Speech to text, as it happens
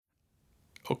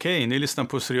Okej, ni lyssnar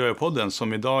på Seriöja-podden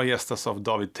som idag gästas av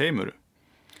David Teimur.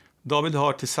 David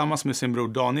har tillsammans med sin bror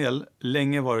Daniel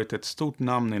länge varit ett stort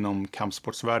namn inom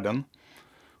kampsportsvärlden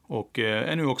och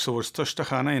är nu också vår största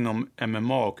stjärna inom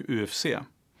MMA och UFC.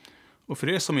 Och för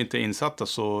er som inte är insatta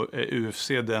så är UFC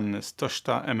den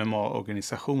största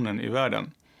MMA-organisationen i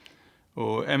världen.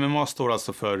 Och MMA står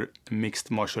alltså för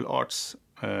Mixed Martial Arts,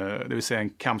 det vill säga en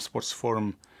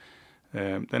kampsportsform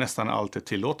där nästan allt är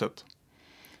tillåtet.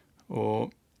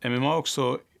 Och MMA är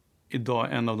också idag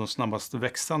en av de snabbast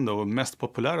växande och mest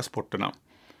populära sporterna.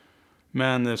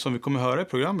 Men som vi kommer höra i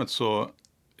programmet så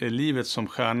är livet som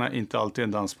stjärna inte alltid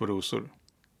en dans på rosor.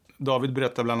 David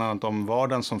berättar bland annat om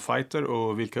vardagen som fighter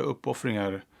och vilka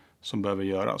uppoffringar som behöver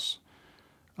göras.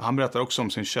 Han berättar också om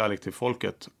sin kärlek till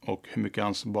folket och hur mycket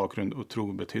hans bakgrund och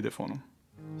tro betyder för honom.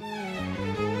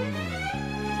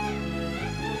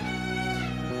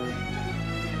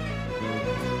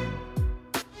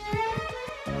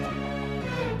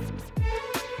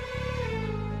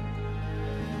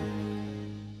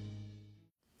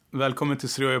 Välkommen till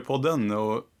Seriöja-podden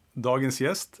och dagens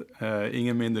gäst,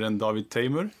 ingen mindre än David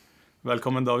Teimur.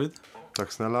 Välkommen David.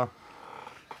 Tack snälla.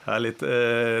 Härligt.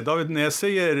 David, när jag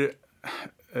säger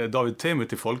David Teimur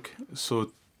till folk så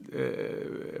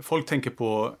folk tänker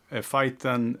på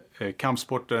fighten,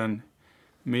 kampsporten.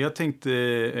 Men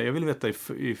jag vill veta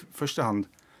i första hand,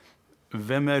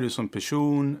 vem är du som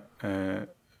person?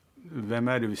 Vem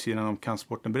är du vid sidan om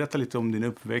kampsporten? Berätta lite om din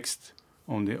uppväxt,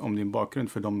 om din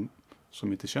bakgrund för de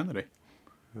som inte känner dig.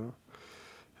 Ja.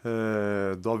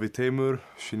 David Teimur,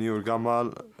 29 år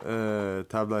gammal,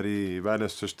 tävlar i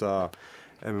världens största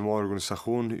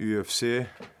MMA-organisation, UFC.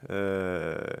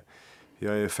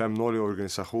 Jag är 5-0 i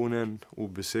organisationen,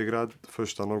 obesegrad.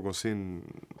 Första någonsin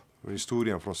i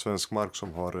historien från svensk mark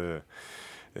som har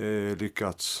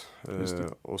lyckats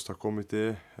åstadkommit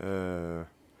det.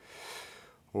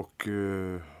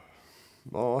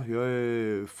 Ja, jag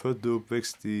är född och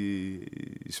uppväxt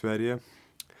i Sverige.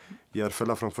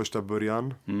 Järfälla från första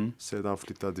början. Sedan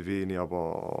flyttade vi när jag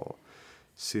var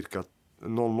cirka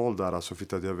 00 där. Så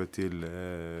flyttade jag över till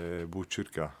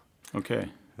Botkyrka.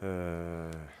 Okej.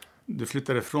 Du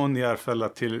flyttade från Järfälla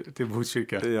till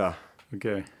Botkyrka? Ja.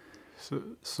 Okej.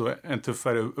 Så en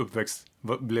tuffare uppväxt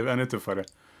blev ännu tuffare?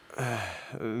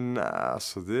 Nej,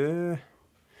 alltså det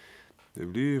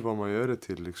blir ju vad man gör det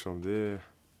till liksom.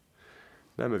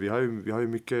 Nej, men vi har ju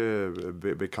mycket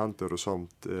bekanter och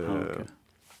sånt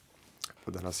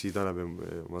på den här sidan, om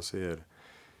man säger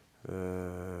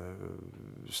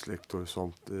släkt och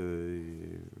sånt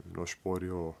i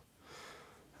Norsborg och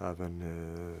även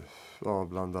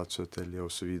blandat Södertälje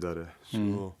och så vidare.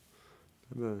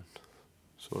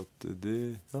 Så att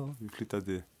vi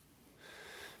flyttade.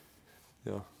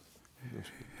 Ja.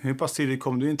 Hur pass tidigt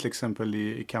kom du in till exempel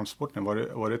i kampsporten?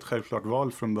 Var det ett självklart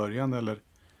val från början eller?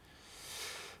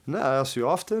 Nej, alltså jag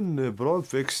har haft en bra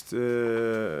uppväxt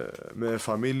med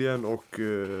familjen och jag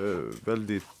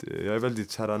är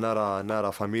väldigt så här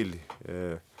nära familj.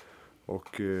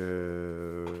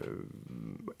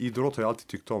 Idrott har jag alltid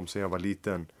tyckt om sedan jag var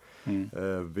liten.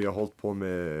 Vi har hållit på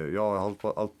med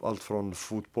allt från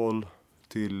fotboll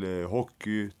till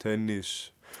hockey,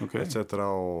 tennis, etc.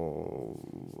 Och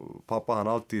pappa han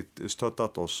har alltid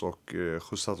stöttat oss och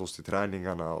skjutsat oss till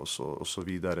träningarna och så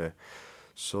vidare.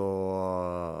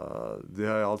 Så det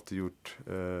har jag alltid gjort.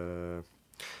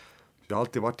 Jag har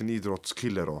alltid varit en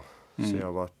idrottskille då. Så jag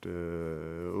har varit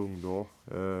ung då.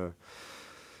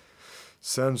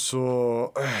 Sen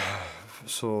så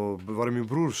var det min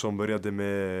bror som började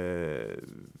med...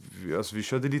 Alltså vi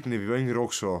körde lite när vi var yngre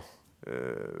också.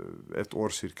 1 år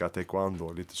cirka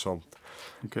taekwondo, lite sånt.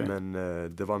 Okay. Men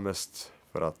det var mest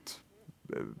för att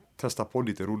testa på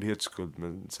lite rolighetsskull.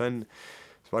 Men sen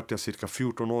vart jag cirka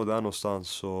 14 år där någonstans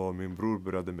så min bror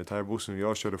började med thaiboxning och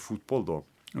jag körde fotboll då.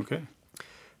 Okej.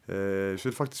 Jag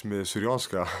körde faktiskt med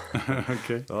Syrianska.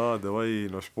 Okay. Ja, det var i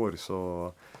Norsborg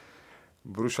så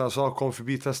brorsan sa kom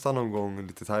förbi testa någon gång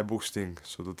lite thaiboxning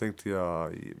så då tänkte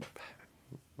jag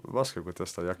vad ska jag gå och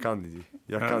testa? Jag kan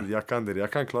det.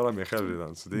 Jag kan klara mig själv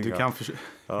redan så det är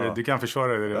du kan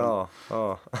försvara dig redan.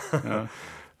 Ja.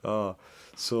 Ja.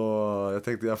 Så jag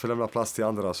tänkte jag får lämna plats till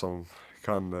andra som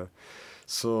kan.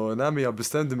 Så men jag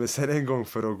bestämde mig sen en gång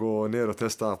för att gå ner och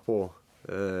testa på.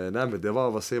 Men det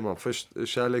var, vad säger man,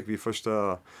 kärlek vid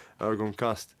första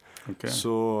ögonkast. Okay. Så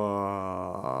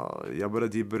jag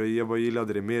bara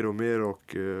gillade det mer och mer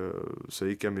och så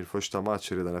gick jag min första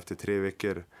match redan efter 3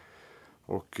 veckor.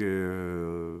 Och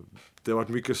det var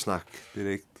mycket snack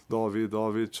direkt. David,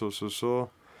 så.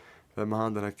 Vem är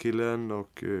han, den här killen?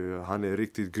 Och han är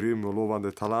riktigt grym och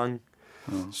lovande talang.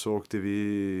 Så åkte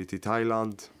vi till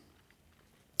Thailand.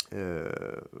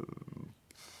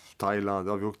 Thailand.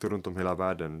 Ja, vi åkte runt om hela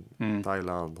världen.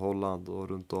 Thailand, Holland och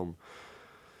runt om.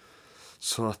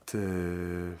 Så att,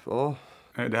 ja.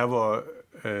 Det här var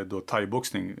då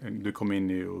thaiboxning du kom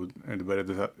in i och du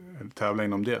började tävla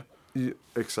inom det?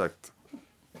 Exakt.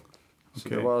 Så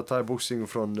Okay. det var thaiboxning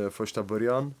från första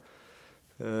början.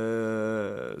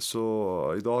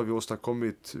 Så idag har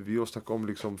vi åstadkom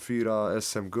liksom 4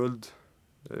 SM-guld.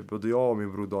 Både jag och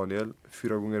min bror Daniel.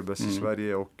 4 gånger bäst i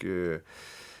Sverige och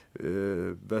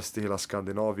bäst i hela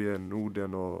Skandinavien,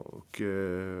 Norden och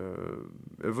jag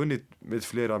har vunnit med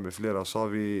flera. Så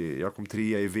har jag kom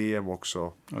 3 i VM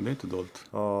också. Ja, det är inte dåligt.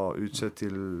 Ja, utsett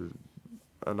till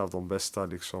en av de bästa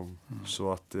liksom.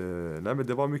 Så att, nej men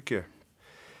det var mycket.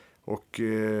 Och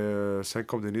sen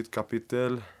kom det ett nytt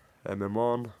kapitel,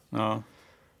 MMA. Ja.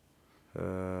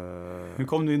 Hur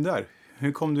kom du in där?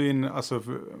 Hur kom du in, alltså,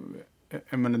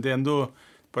 jag menar, det är ändå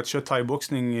på att köra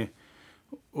thaiboxning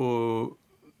och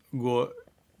gå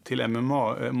till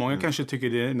MMA. Många kanske tycker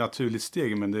det är ett naturligt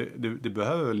steg, men det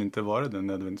behöver väl inte vara det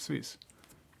nödvändigtvis?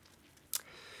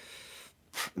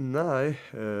 Nej,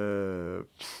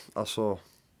 alltså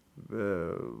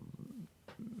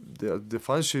det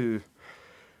fanns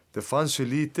ju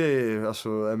lite, alltså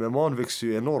MMA växte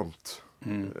ju enormt.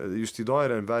 Just idag är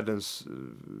den världens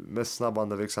mest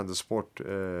snabbande växande sport.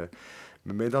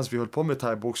 Men medan vi höll på med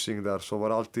thaiboxning där så var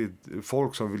det alltid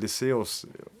folk som ville se oss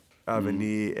även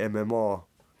i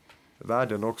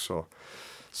MMA-världen också.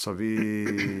 Så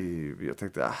jag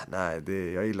tänkte, nej,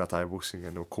 jag gillar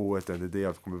thaiboxningen och K1, det är det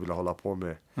jag kommer vilja hålla på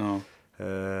med. Ja.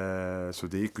 Så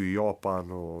det gick ju i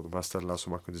Japan och de här ställena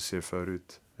som man kunde se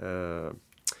förut.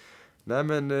 Nej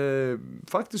men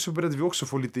faktiskt så började vi också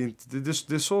få lite,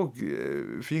 det såg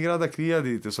fingrarna kliade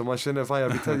lite så man känner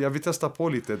fan jag vill testa på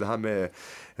lite det här med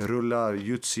rulla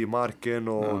jutsi i marken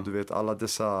och du vet alla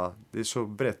dessa, det är så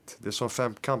brett, det är som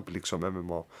femkamp liksom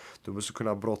MMA. Du måste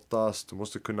kunna brottas, du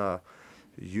måste kunna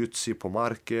jutsi på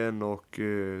marken och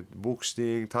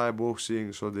boxning,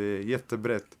 thaiboxning, så det är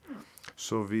jättebrett.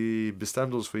 Så vi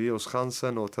bestämde oss för att ge oss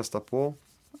chansen och testa på.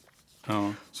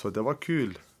 Ja. Så det var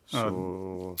kul. Så...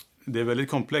 Ja. Det är väldigt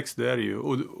komplext, det är det ju.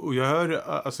 Och jag hör,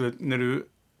 alltså, när du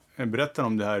berättar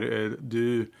om det här,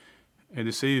 du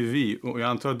säger ju vi, och jag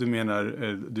antar att du menar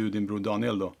du och din bror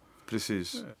Daniel då.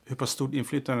 Precis. Hur pass stort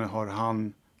inflytande har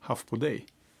han haft på dig?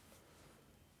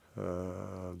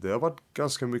 Det har varit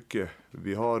ganska mycket.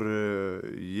 Vi har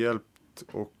hjälpt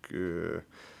och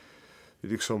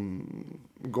liksom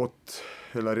gått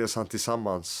hela resan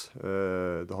tillsammans.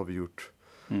 Det har vi gjort.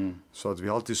 Så att vi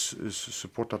har alltid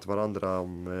supportat varandra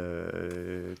om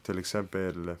till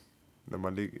exempel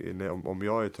om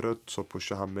jag är trött så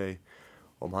pushar han mig.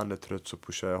 Om han är trött så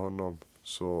pushar jag honom.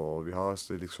 Så vi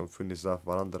har liksom funnits där för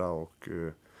varandra och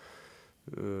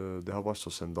det har varit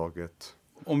så sedan dag ett.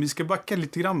 Om vi ska backa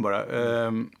lite grann bara.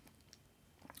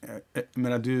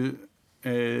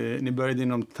 Ni började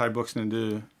inom thaiboxning,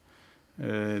 du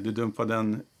dumpade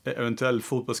en eventuell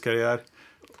fotbollskarriär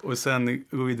och sen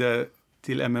går vi där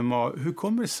till MMA. Hur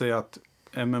kommer det sig att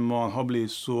MMA har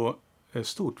blivit så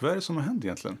stort? Vad är det som har hänt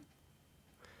egentligen?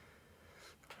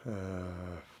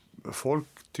 Folk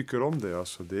tycker om det.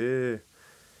 Alltså det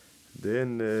är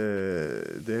en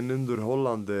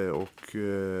underhållande och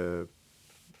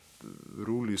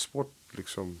rolig sport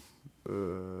liksom,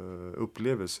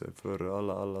 upplevelse för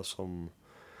alla som...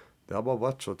 Det har bara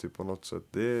varit så typ, på något sätt.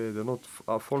 Det är något,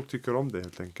 folk tycker om det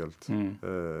helt enkelt.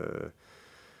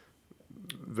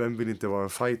 Vem vill inte vara en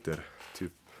fighter?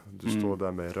 Typ, du står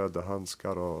där med röda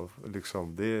handskar och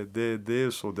liksom, det är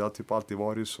så. Det har typ alltid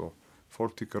varit så.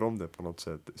 Folk tycker om det på något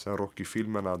sätt. Sen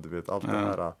Rocky-filmerna, du vet, allt det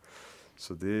här.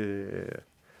 Så det är...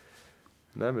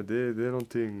 Nej men det är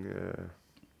någonting...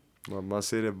 Man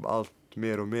ser det allt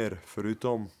mer och mer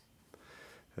förutom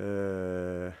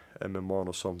MMA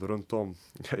och sånt runt om.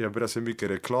 Jag börjar se mycket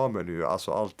reklamer nu.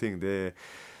 Alltså allting, det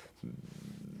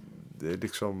är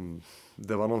liksom...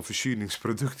 Det var någon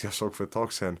förkylningsprodukt jag såg för ett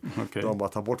tag sedan. Okay. De bara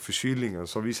tar bort förkylningen.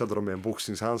 Så visade de med en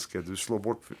boxningshandske. Du slår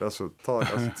bort,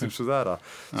 typ sådär.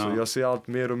 Så jag ser allt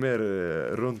mer och mer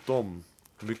runt om.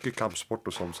 Mycket kampsport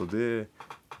och sånt. Så det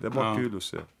är bara kul att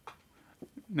se.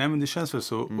 Nej men det känns väl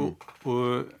så.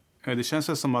 Och det känns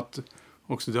väl som att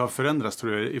också det har förändrats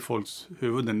tror jag i folks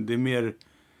huvuden. Det är mer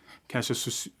kanske,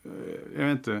 jag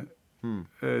vet inte.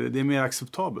 Det är mer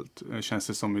acceptabelt känns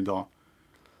det som idag.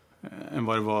 Än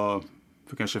vad det var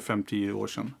för kanske 5-10 år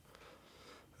sedan.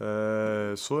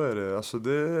 Så är det. Alltså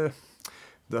det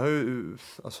har ju,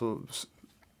 alltså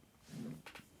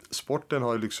sporten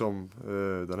har ju liksom,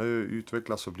 den har ju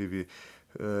utvecklats och blivit,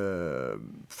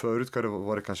 förut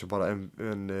var det kanske bara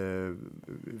en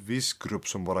viss grupp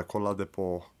som bara kollade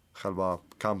på själva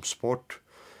kampsport.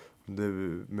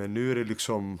 Men nu är det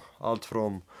liksom allt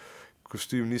från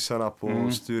kostymnissarna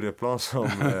på Stureplan som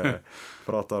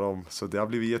pratar om. Så det har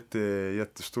blivit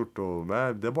jättestort och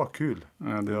det är bara kul.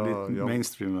 Ja, det har blivit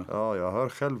mainstream. Ja, jag hör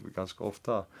själv ganska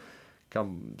ofta,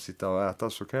 kan sitta och äta,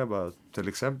 så kan jag bara till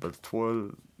exempel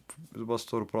bara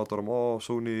står och pratar om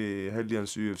såg ni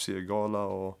helgens UFC-gala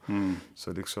och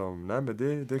så liksom, nej men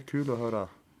det är kul att höra.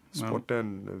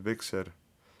 Sporten växer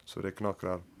så det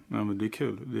knakrar. Ja, men det är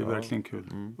kul, det är verkligen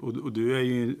kul. Och du är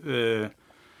ju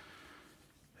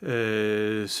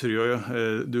Syrioja,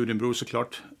 du och din bror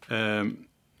såklart.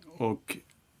 Och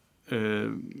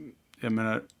jag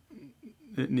menar,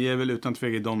 ni är väl utan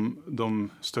tvekan de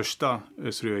största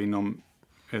Syrioja inom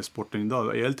sporten idag.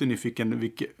 Jag är lite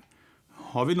nyfiken,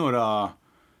 har vi några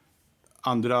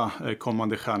andra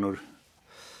kommande stjärnor?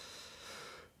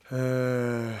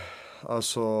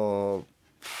 Alltså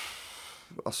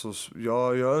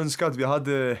jag önskar att vi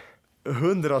hade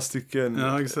 100 stycken.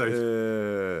 Ja, exakt.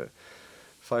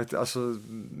 Alltså,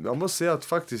 jag måste säga att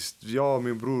faktiskt jag och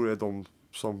min bror är de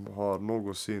som har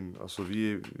någonsin, alltså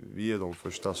vi är de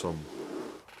första som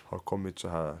har kommit så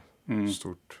här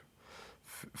stort.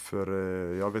 För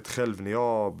jag vet själv när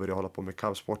jag började hålla på med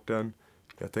kampsporten,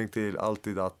 jag tänkte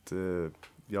alltid att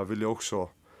jag ville också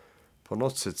på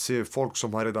något sätt se folk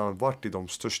som har redan varit i de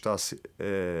största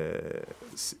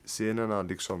scenerna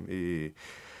liksom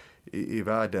i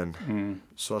världen.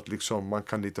 Så att liksom man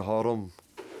kan lite ha dem,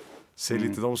 se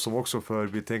lite de som också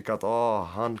förbi, tänka att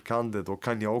han kan det, då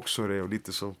kan jag också det, och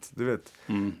lite sånt, du vet.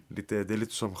 Det är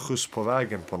lite som skjuts på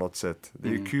vägen på något sätt. Det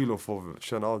är kul att få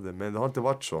känna av det, men det har inte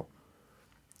varit så.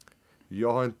 Det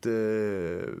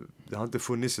har inte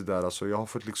funnits det där, alltså jag har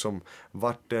fått liksom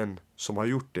varit den som har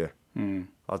gjort det.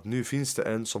 Att nu finns det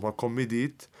en som har kommit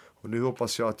dit, och nu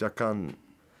hoppas jag att jag kan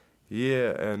ge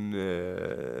en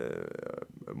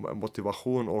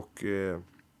motivation och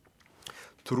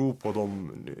tro på de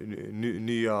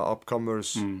nya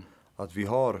upcomers, att vi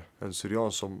har en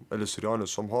syrianer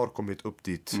som har kommit upp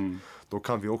dit. Då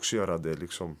kan vi också göra det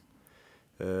liksom.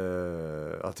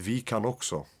 Att vi kan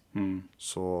också.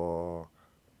 Så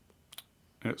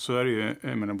är det ju.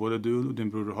 Jag menar, både du och din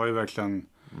bror har ju verkligen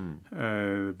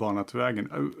banat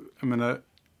vägen. Jag menar,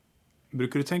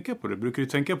 brukar du tänka på det? Brukar du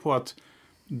tänka på att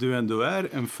du ändå är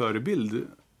en förebild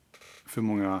för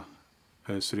många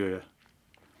syrier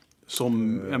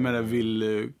som jag menar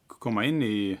vill komma in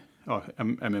i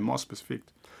MMA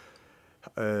specifikt?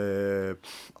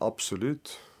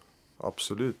 Absolut.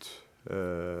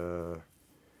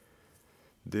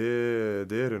 Det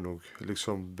är det nog.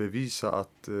 Liksom bevisa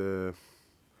att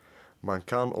man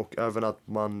kan, och även att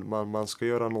man ska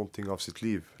göra någonting av sitt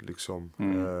liv. Liksom.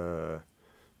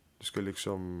 Du ska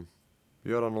liksom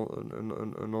göra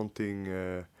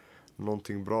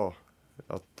någonting bra.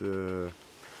 Att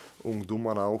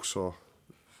ungdomarna också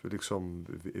liksom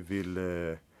vill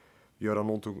göra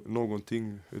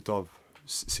någonting utav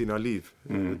sina liv.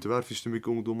 Tyvärr finns det mycket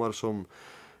ungdomar som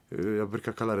jag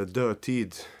brukar kalla det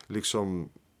dödtid. Liksom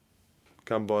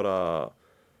kan bara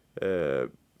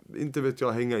inte vet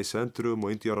jag, hänga i centrum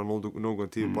och inte göra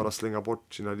någonting, bara slänga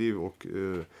bort sina liv.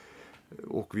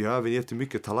 Och vi har även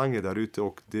jättemycket talanger där ute,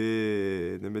 och det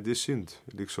är synd.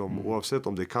 Liksom, oavsett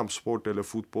om det är kampsport eller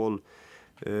fotboll.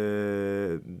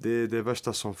 Det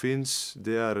värsta som finns,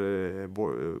 det är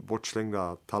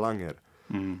bortslängda talanger.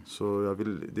 Så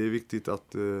det är viktigt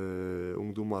att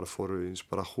ungdomar får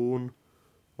inspiration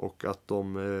och att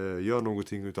de gör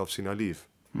någonting utav sina liv.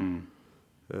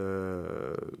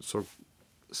 Så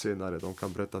senare de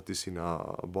kan berätta till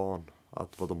sina barn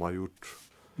vad de har gjort.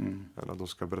 Att de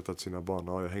ska berätta till sina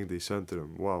barn, jag hängde i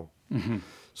centrum, wow.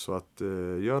 Så att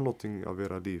gör någonting av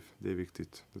era liv, det är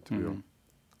viktigt, det tror jag.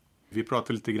 Vi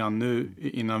pratade lite grann nu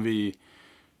innan vi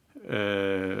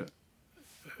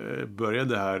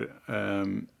började här,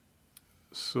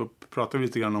 så pratade vi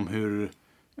lite grann om hur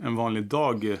en vanlig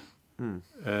dag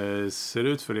ser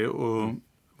ut för det, och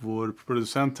vår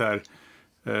producent här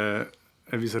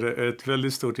visade ett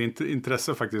väldigt stort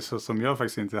intresse faktiskt, som jag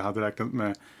faktiskt inte hade räknat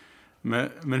med.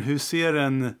 Men hur ser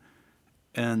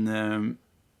en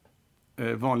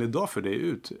vanlig dag för dig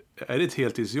ut? Är det ett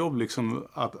heltidsjobb liksom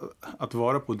att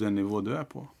vara på den nivå du är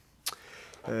på?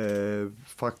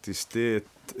 Faktiskt, det är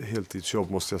ett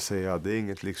heltidsjobb måste jag säga. Det är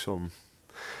inget liksom,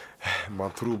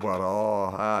 man tror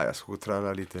bara jag ska gå och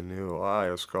träna lite nu och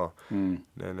jag ska.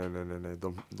 Nej.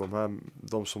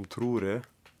 De som tror det,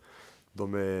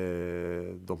 de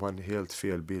har en helt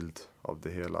fel bild av det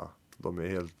hela. De är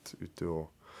helt ute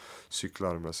och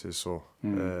cyklar, om jag säger så.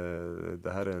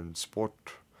 Det här är en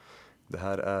sport. Det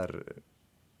här är,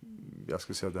 jag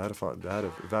skulle säga, det här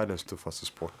är världens tuffaste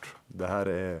sport. Det här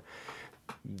är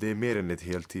det är mer än ett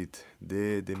heltid.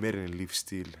 Det är mer än en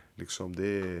livsstil. Liksom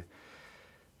det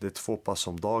är 2 pass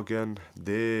om dagen.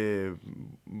 Det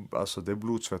är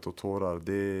blod, svett och tårar.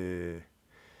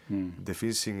 Det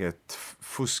finns inget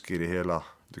fusk i det hela.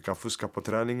 Du kan fuska på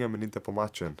träningen men inte på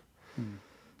matchen.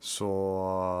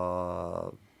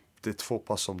 Så det är 2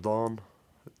 pass om dagen.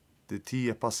 Det är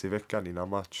 10 pass i veckan innan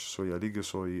match. Så jag ligger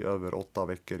så i över 8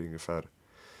 veckor ungefär.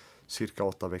 Cirka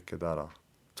 8 veckor där.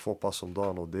 2 pass om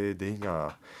dagen och det är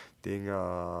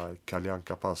inga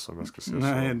Kaljanka-pass om jag ska säga.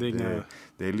 Nej, så.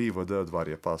 Det är liv och död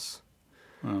varje pass.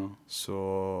 Ja.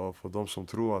 Så för de som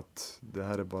tror att det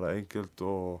här är bara enkelt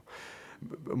och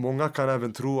många kan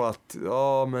även tro att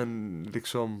men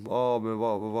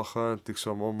vad skönt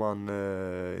liksom om man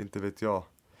inte vet jag.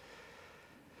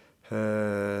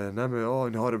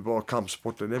 Ni har det bara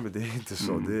kampsporten. Nej men det är inte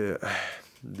så.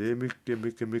 Det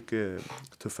är mycket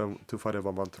tuffare än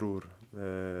vad man tror.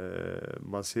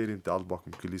 Man ser inte allt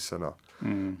bakom kulisserna.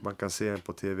 Man kan se en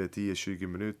på tv 10-20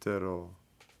 minuter och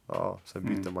sen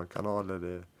byter man kanal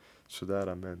eller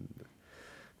sådär. Men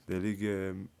det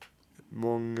ligger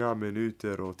många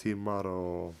minuter och timmar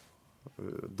och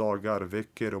dagar,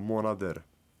 veckor och månader,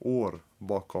 år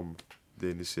bakom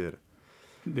det ni ser.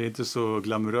 Det är inte så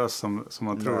glamoröst som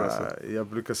man tror. Alltså. Jag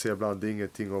brukar säga ibland det är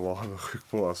ingenting att vara sjuk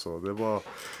på. Alltså. Det är bara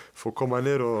få komma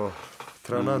ner och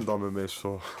träna en dag med mig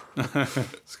så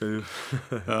ska ju...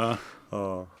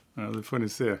 Ja, det får ni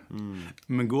se.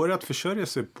 Men går det att försörja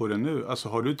sig på det nu? Alltså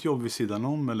har du ett jobb vid sidan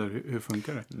om eller hur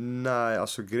funkar det? Nej,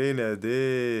 alltså grejen är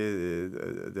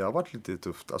det har varit lite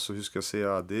tufft. Alltså hur ska jag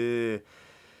säga?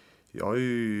 Jag har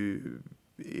ju...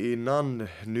 Innan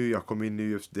nu jag kom in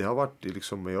i UFC, det har varit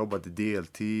liksom, jag jobbade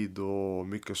deltid och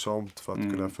mycket sånt för att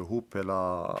kunna få ihop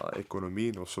hela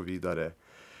ekonomin och så vidare.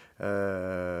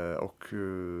 Och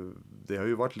det har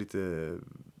ju varit lite,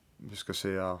 hur ska jag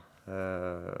säga,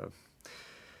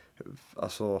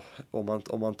 alltså om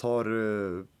man tar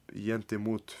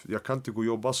gentemot, jag kan inte gå och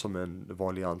jobba som en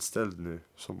vanlig anställd nu,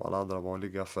 som alla andra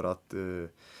vanliga för att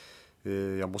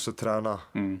jag måste träna.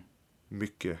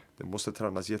 Mycket. Det måste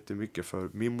tränas jättemycket för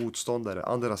min motståndare,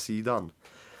 andra sidan.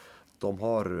 De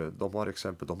har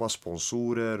exempel, de har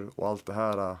sponsorer och allt det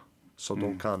här så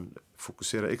de kan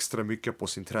fokusera extra mycket på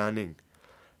sin träning.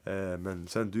 Men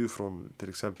sen du från till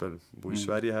exempel bor i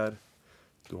Sverige här,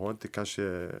 du har inte kanske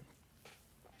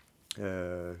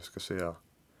hur ska jag säga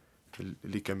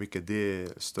lika mycket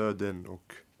det stöden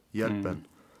och hjälpen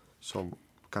som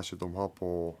kanske de har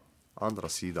på andra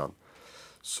sidan.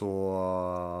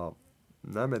 Så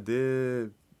nej men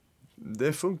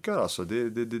det funkar alltså.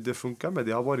 Det funkar, men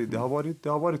det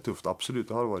har varit tufft, absolut.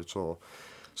 Det har varit så.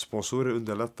 Sponsorer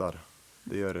underlättar.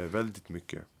 Det gör det väldigt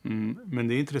mycket. Men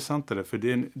det är intressant det, för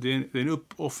det är en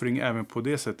uppoffring även på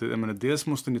det sättet. Jag menar, dels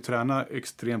måste ni träna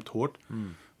extremt hårt,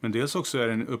 men dels också är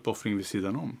det en uppoffring vid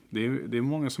sidan om. Det är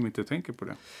många som inte tänker på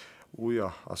det. Oh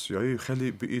ja, alltså jag är ju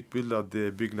själv utbildad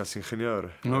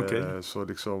byggnadsingenjör. Okay. Så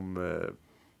liksom,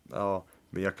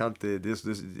 men jag kan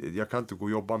inte gå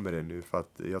och jobba med det nu för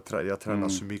att jag tränar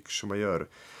så mycket som jag gör.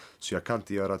 Så jag kan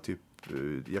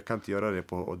inte göra det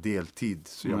på deltid.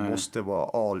 Så jag måste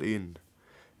vara all in.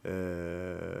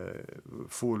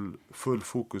 Full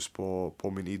fokus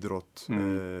på min idrott.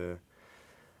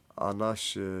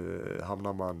 Annars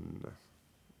hamnar man,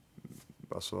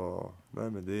 alltså,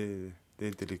 nej men det är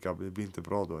inte lika, det blir inte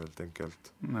bra då helt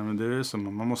enkelt. Nej men det är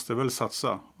som, man måste väl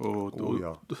satsa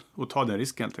och ta den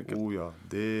risken helt enkelt. Oh ja,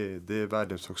 det är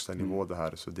världens högsta nivå det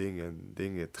här, så det är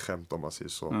inget skämt om man säger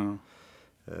så.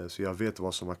 Så jag vet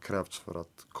vad som har krävts för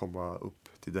att komma upp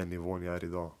till den nivån jag är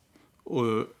idag.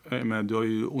 Och men du har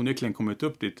ju onekligen kommit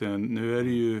upp dit. Nu är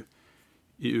det ju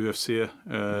i UFC,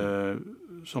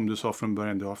 som du sa från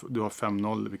början, du har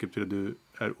 5-0, vilket betyder att du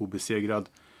är obesegrad.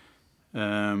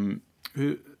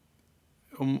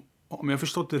 Om jag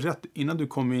förstått det rätt, innan du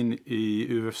kom in i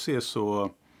UFC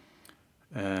så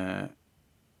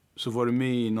var du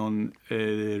med i någon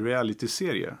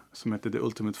reality-serie som heter The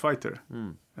Ultimate Fighter.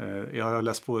 Jag har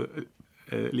läst på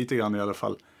lite grann i alla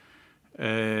fall.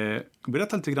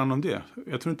 Berätta lite grann om det.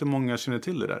 Jag tror inte många känner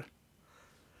till det där.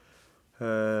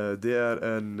 Det är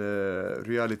en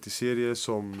reality-serie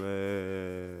som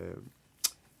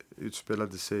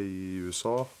utspelade sig i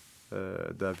USA.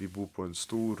 Där vi bor på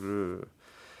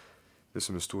det är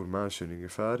som en stor mansion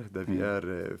ungefär. Där vi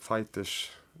är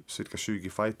fighters, cirka 20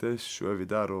 fighters. Så är vi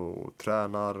där och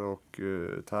tränar och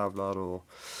tävlar och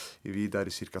är vi där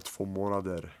i cirka 2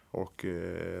 månader. Och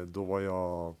då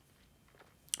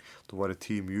var det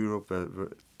Team Europe,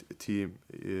 Team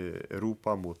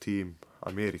Europa mot Team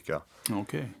Amerika.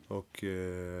 Okay. Och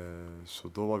så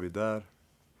då var vi där.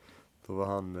 Då var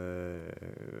han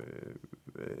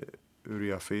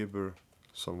Uriah Faber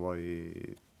som var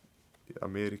i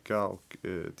Amerika och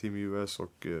Team US,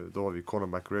 och då har vi Conor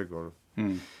McGregor,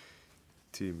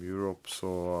 Team Europe,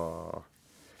 så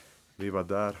vi var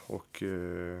där och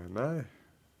nej,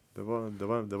 det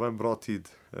var en bra tid.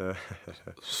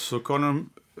 Så Conor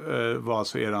var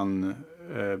alltså eran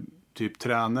typ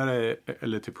tränare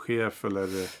eller typ chef eller?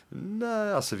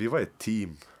 Nej, alltså vi var ett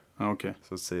team. Okay.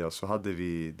 Så att säga. Så hade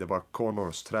vi, det var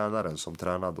Conors tränaren som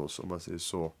tränade oss, om man säger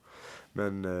så.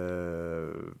 Men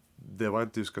det var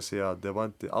inte, det var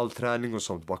inte all träning och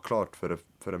sånt var klart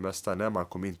för det mesta när man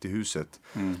kom in till huset.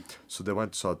 Så det var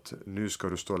inte så att nu ska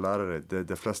du stå och lära dig.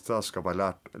 Det flesta ska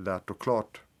vara lärt och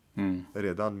klart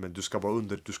redan, men du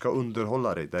ska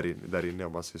underhålla dig där inne,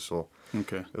 om man säger så.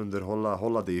 Okay.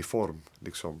 Hålla dig i form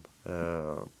liksom.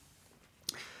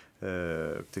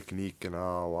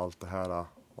 Teknikerna och allt det här,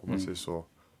 om man säger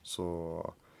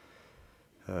så.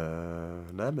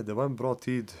 Nej, men det var en bra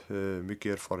tid,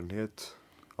 mycket erfarenhet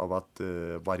av att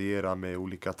variera med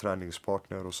olika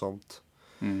träningspartner och sånt.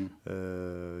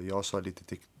 Jag sa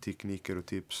lite tekniker och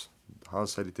tips, han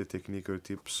sa lite tekniker och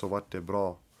tips, så vart det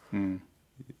bra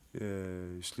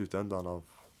i slutändan av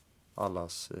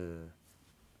allas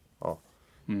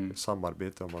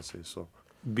samarbete, om man säger så.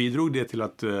 Bidrog det till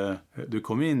att du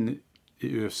kom in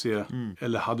i UFC,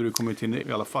 eller hade du kommit in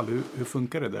i alla fall? Hur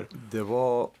funkar det där?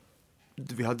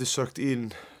 Vi hade sökt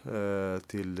in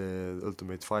till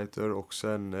Ultimate Fighter, och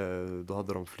sen då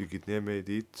hade de flygit ner mig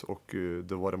dit, och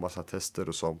då var det massa tester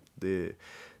och sånt. Det är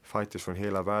fighters från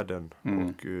hela världen,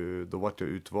 och då var jag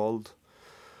utvald.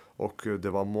 Och det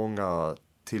var många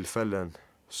tillfällen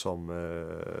som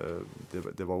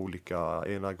det var olika.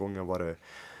 Ena gången var det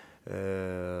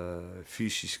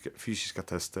fysiska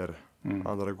tester.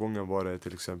 Andra gången var det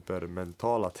till exempel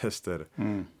mentala tester.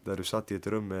 Där du satt i ett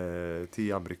rum med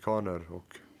 10 amerikaner,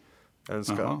 och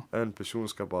en person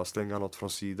ska bara slänga något från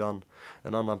sidan.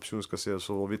 En annan person ska säga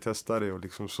så, och vi testar det och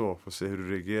liksom så, för att se hur du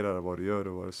reagerar, vad du gör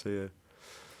och vad du säger.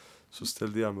 Så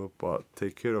ställde jag mig upp och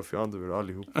take care of your underwear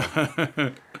allihopa.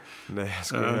 Nej, jag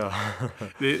skojar.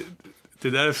 Det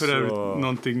där är för övrigt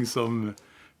någonting som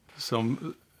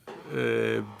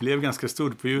blev ganska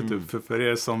stort på YouTube. För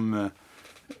er som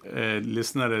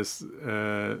lyssnare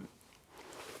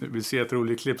vill se ett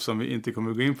roligt klipp som vi inte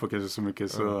kommer gå in på kanske så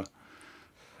mycket, så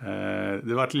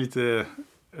det var lite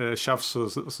tjafs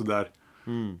och sådär.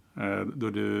 Då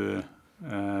du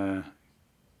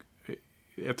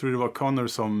jag tror det var Conor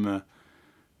som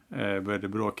började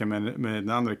bråka med den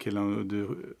andra killen, och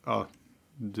du la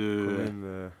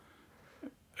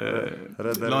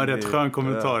en rätt skön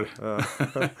kommentar. Ja.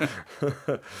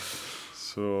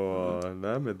 Så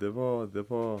nej, men det var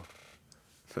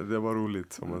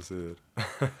roligt, som man säger.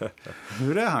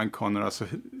 Hur är han, Conor? Alltså,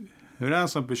 hur är han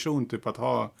som person, typ att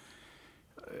ha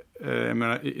jag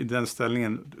menar, i den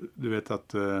ställningen, du vet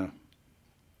att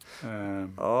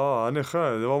ja, han är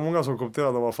skön. Det var många som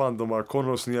kommenterade om de var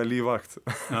Conors nya livvakt.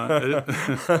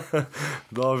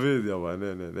 David, jag bara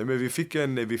nej. Men vi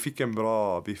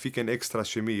fick en extra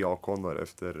kemi, jag och Conor,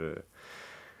 efter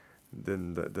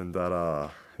den där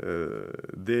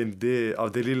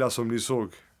det lilla som ni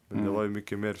såg. Men det var ju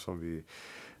mycket mer som vi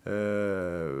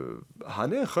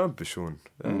han är en skön person.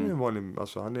 Han är vanlig,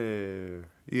 alltså han är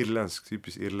irländsk,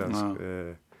 typiskt irländsk.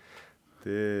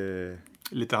 Det är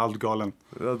lite halvgalen.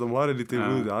 Ja, de har det lite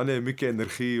roligt. Han är mycket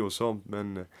energi och sånt,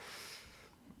 men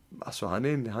alltså han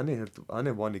är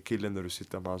en vanlig kille när du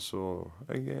sitter med honom, så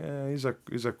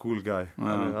he's a cool guy.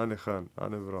 Han är skön,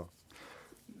 han är bra.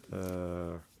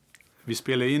 Vi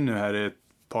spelar in nu här ett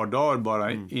par dagar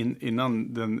bara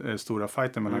innan den stora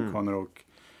fighten mellan Conor och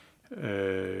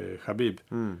Khabib.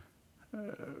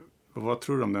 Vad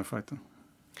tror du om den fighten?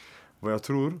 Vad jag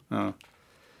tror? Ja.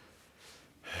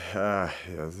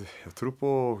 Jag tror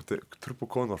på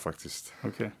Conor faktiskt.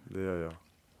 Okay. Det gör jag.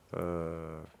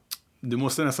 Du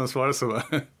måste nästan svara så, va?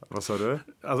 Vad sa du?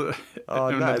 Alltså,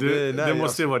 det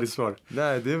måste ju vara ditt svar.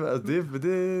 Nej, det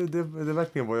är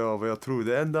verkligen vad jag tror.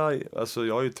 Det enda, alltså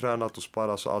jag har ju tränat och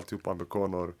sparat så alltihopa med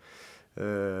Conor.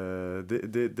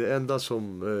 Det enda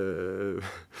som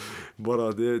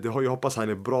bara jag hoppas han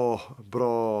är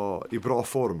i bra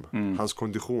form, hans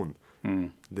kondition.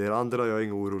 Det är andra jag är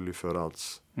inte orolig för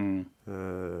alls.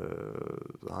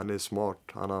 Han är smart,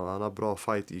 han har bra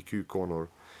fight IQ, Conor.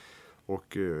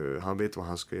 Och han vet vad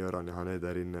han ska göra när han är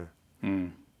där inne.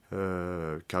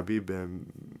 Khabib,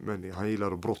 men han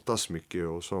gillar att brottas mycket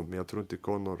och sånt, men jag tror inte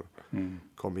Conor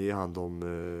kommer ge han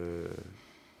de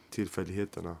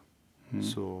tillfälligheterna.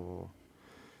 Så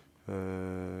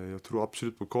jag tror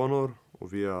absolut på Conor, och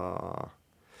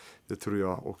det tror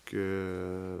jag. Och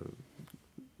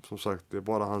som sagt, det är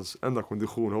bara hans enda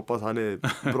kondition. Hoppas han är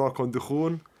bra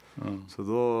kondition. Så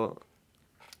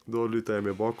då lutar jag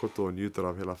mig bakåt och njuter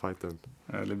av hela fighten.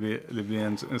 Det blir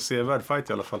en sevärd fight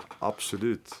i alla fall.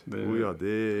 Absolut. Det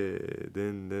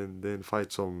är en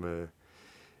fight som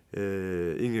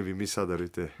ingen vill missa där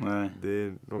ute. Nej, det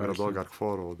är några dagar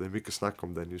kvar och det är mycket snack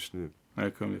om den just nu.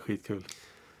 Det kommer bli skitkul.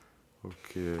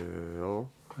 Och ja.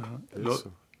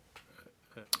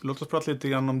 Låt oss prata lite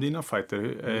grann om dina fighter.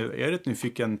 Är det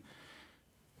nyfiken?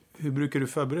 Hur brukar du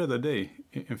förbereda dig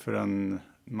inför en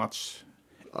match?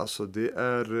 Alltså det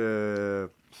är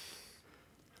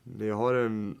när jag har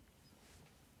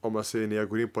om man säger när jag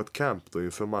går in på ett camp då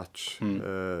inför match,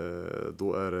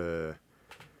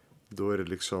 då är det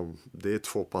liksom, det är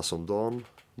 2 pass om dagen,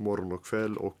 morgon och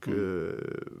kväll, och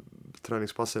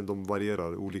träningspassen de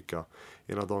varierar olika.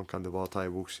 Ena dagen kan det vara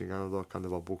thaiboxning, andra dagen kan det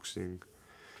vara boxning,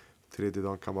 tredje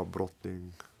dagen kan vara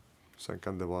brottning, sen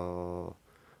kan det vara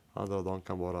andra dagen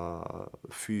kan vara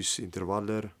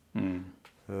fysintervaller.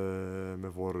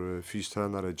 Med vår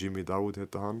fystränare Jimmy Daoud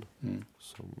heter han,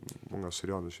 som många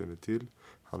syrianer känner till.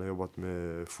 Han har jobbat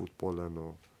med fotbollen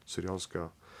och syrianska.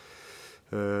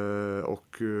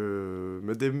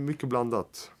 Men det är mycket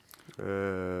blandat.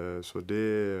 Så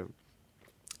det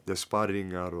är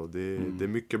sparringar och det är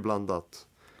mycket blandat.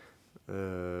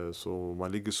 Så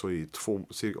man ligger så i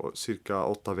cirka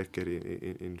 8 veckor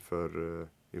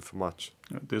inför match.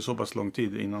 Det är så pass lång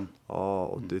tid innan? Ja,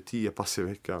 och det är 10 pass i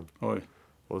veckan. Oj.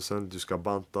 Och sen du ska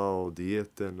banta och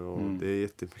dieten och det är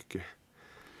jättemycket.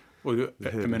 Och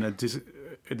jag menar,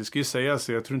 det ska ju sägas,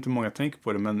 jag tror inte många tänker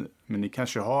på det, men ni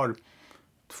kanske har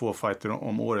 2 fighter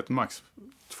om året max?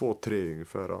 2-3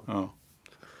 ungefär. Ja.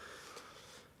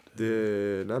 Det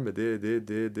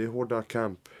är hårda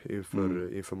camp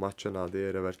inför matcherna, det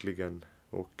är det verkligen.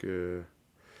 Och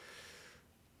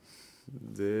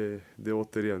det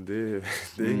återigen, det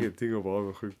är ingenting att vara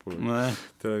avundsjuk på. Nej.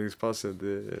 Träningspassen,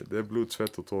 det är blod,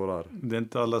 svett och tårar. Det är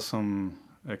inte alla som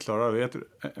är klara av det.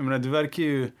 Jag menar, det verkar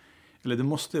ju, eller det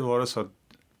måste vara så att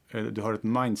du har ett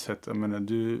mindset. Jag menar,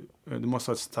 du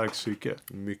måste ha ett starkt psyke.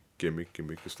 Mycket, mycket,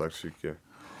 mycket starkt psyke.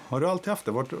 Har du alltid haft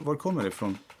det? Var kommer det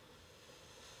ifrån?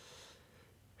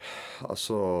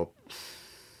 Alltså,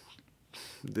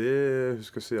 hur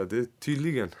ska jag säga, det är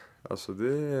tydligen, alltså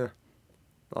det är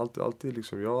alltid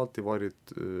liksom, jag har alltid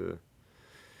varit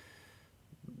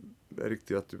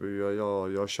riktigt att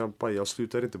jag kämpar, jag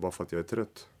slutar inte bara för att jag är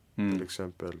trött, till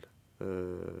exempel.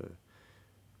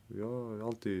 Jag har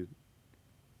alltid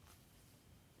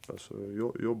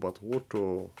jobbat hårt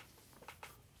och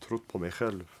trott på mig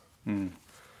själv.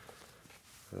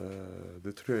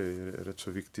 Det tror jag är rätt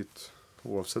så viktigt,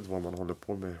 oavsett vad man håller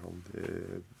på med, om det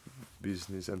är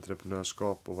business,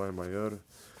 entreprenörskap och vad man gör.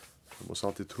 Man måste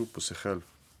alltid tro på sig själv.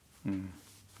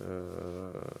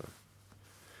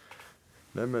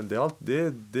 Nej, men det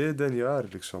är den jag är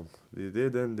liksom. Det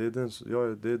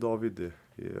är David.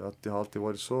 Det har alltid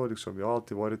varit så liksom. Jag har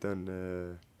alltid varit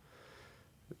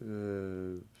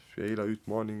jag gillar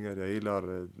utmaningar, jag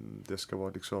gillar det ska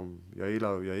vara liksom, jag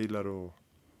gillar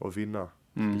att vinna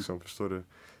liksom, förstår du?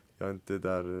 Jag är inte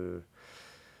där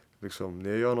liksom, när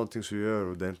jag gör någonting så gör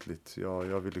jag ordentligt.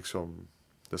 Jag vill liksom,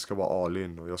 det ska vara all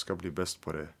in och jag ska bli bäst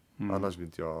på det. Annars vill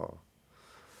inte jag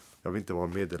vill inte vara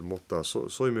medelmåtta.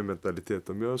 Så är min mentalitet.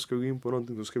 Om jag ska gå in på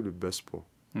någonting, då ska jag bli bäst på.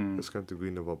 Jag ska inte gå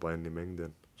in och vara bara en i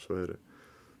mängden. Så är det.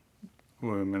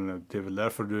 Men det är väl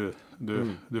därför du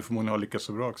förmodligen har lyckats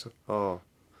så bra också. Ja.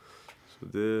 Så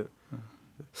det är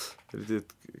lite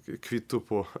ett kvitto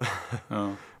på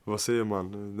vad säger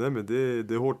man? Nej, men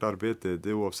det är hårt arbete. Det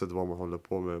är oavsett vad man håller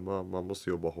på med. Man måste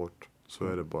jobba hårt. Så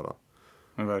är det bara.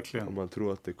 Men verkligen. Om man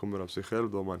tror att det kommer av sig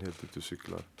själv, då är man helt ute och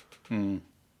cyklar.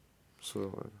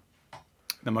 Så.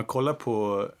 När man kollar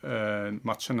på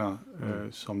matcherna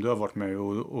som du har varit med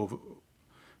och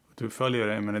du följer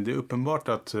det, men det är uppenbart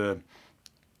att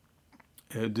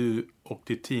du och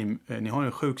ditt team, ni har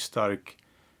en sjukt stark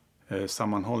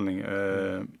sammanhållning.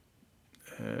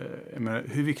 Men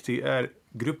hur viktig är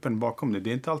gruppen bakom det? Det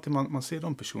är inte alltid man ser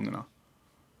de personerna.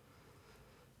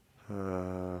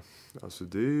 Alltså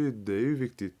det är ju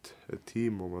viktigt, ett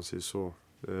team om man säger så.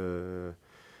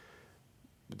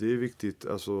 Det är viktigt,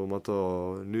 alltså om man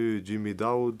tar nu Jimmy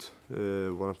Daoud,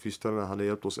 våran fystränare, han har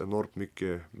hjälpt oss enormt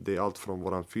mycket. Det är allt från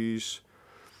våran fys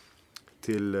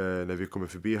till när vi kommer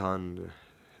förbi han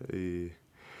i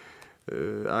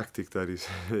Actic där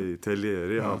i Tälje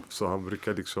rehab, så han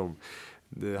brukar liksom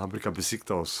han brukar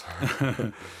besikta oss.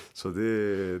 Så det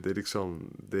är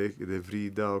liksom det är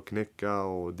vrida och knäcka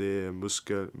och det är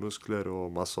muskler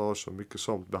och massage och mycket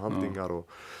sånt, behandlingar och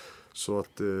så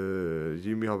att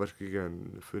Jimmy har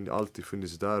verkligen alltid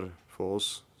funnits där för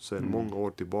oss. sen många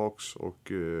år tillbaks.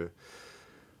 Och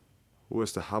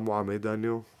OS det här Mohamed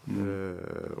Danio.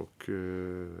 Och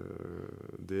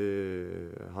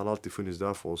han har alltid funnits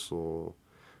där för oss. Och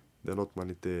det är något man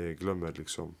inte glömmer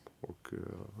liksom. Och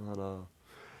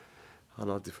han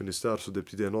har alltid funnits där, så det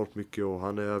betyder enormt mycket. Och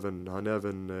han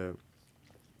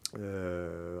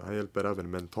hjälper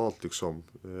även mentalt liksom,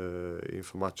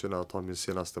 inför matcherna. Att ha min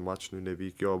senaste match nu när vi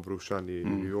gick, jag och brorsan i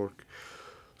New York.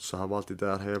 Så han var alltid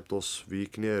där, han hjälpte oss. Vi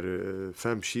gick ner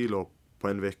 5 kilo på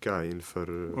en vecka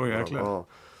inför... Ja.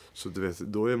 Så du vet,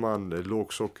 då är man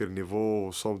lågsockernivå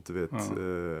och sånt, du vet.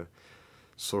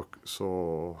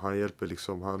 Så han hjälper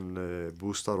liksom, han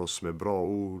boostar oss med bra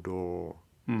ord och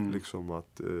liksom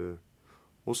att...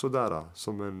 och sådär,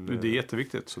 som en... Det är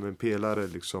jätteviktigt. Som en pelare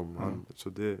liksom. Så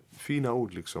det är fina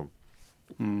ord liksom.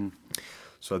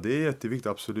 Så det är jätteviktigt,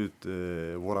 absolut.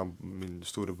 Min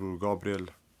storebror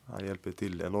Gabriel, han hjälper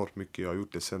till enormt mycket. Jag har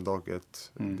gjort det sedan dag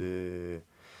 1.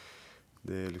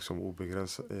 Det är liksom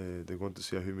obegränsat. Det går inte att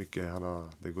säga hur mycket han har...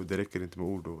 Det räcker inte med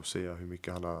ord att säga hur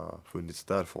mycket han har funnits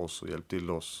där för oss och hjälpt till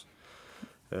oss.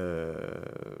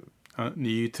 Ni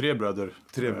är ju 3 bröder.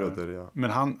 3 bröder, ja. Men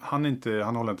han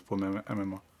håller inte på med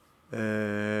MMA?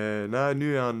 Nej,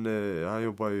 nu är han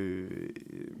jobbar ju...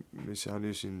 Han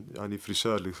är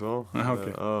frisör liksom.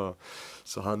 Okay.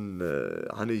 Så han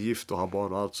är gift och har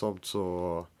barn och allt sånt,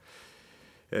 så...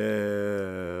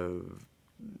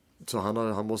 Så han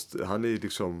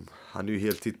är ju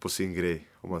helt tid på sin grej,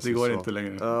 om man det går så. Inte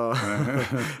längre.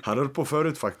 Han höll på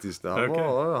förut faktiskt.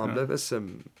 Han blev SM.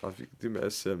 Han fick till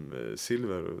med SM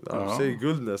silver. Han säger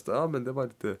guld nästan. Ja, men det var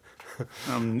lite...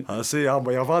 han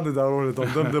säger, jag vann det där året. De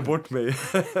dömde bort mig.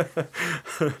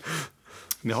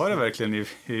 Ni har det verkligen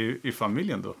i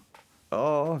familjen då?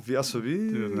 Ja, vi...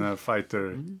 Du är den här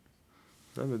fighter.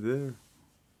 Nej, men vi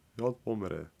har hållit på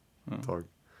med det ett tag.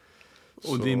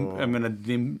 Och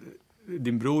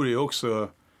din bror är ju också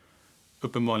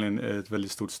uppenbarligen ett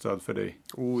väldigt stort stöd för dig.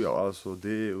 Oh ja, alltså det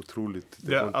är otroligt.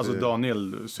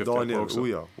 Daniel syftar på också.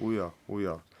 Oh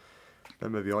ja. Nej,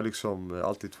 men vi har liksom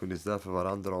alltid funnits där för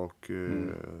varandra och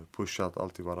pushat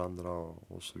alltid varandra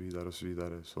och så vidare och så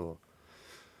vidare. Så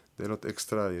det är något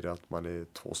extra i det att man är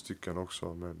 2 stycken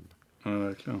också. Ja,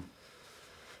 verkligen.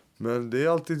 Men det är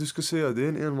alltid, du ska säga, det är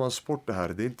en enmanssport det här.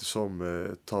 Det är inte som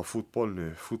ta fotboll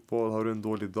nu. Fotboll, har du en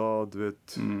dålig dag, du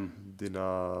vet,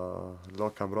 dina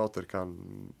lagkamrater kan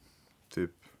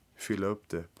typ fylla upp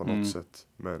det på något sätt.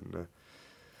 Men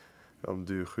om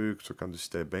du är sjuk så kan du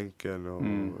sitta i bänken och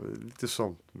lite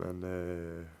sånt. Men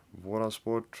våran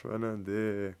sport,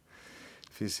 det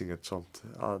finns inget sånt.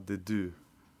 Det är du.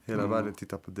 Hela världen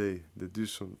tittar på dig. Det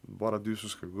är bara du som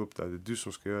ska gå upp där. Det är du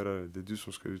som ska göra det. Det är du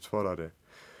som ska utföra det.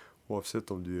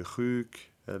 Oavsett om du är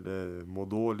sjuk eller mår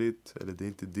dåligt eller det är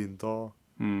inte din dag.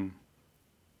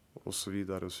 Och så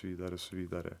vidare och så vidare och så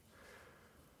vidare.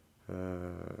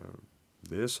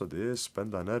 Det är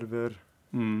spända nerver.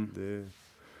 Det är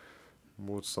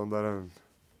motståndaren.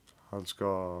 Han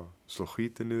ska slå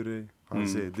skiten ur dig. Han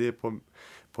säger det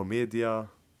på media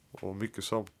och mycket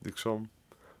sånt liksom.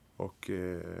 Och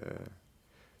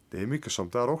det är mycket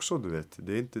sånt där också, du vet.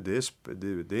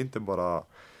 Det är inte bara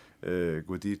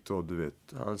gå dit och du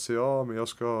vet. Han säger men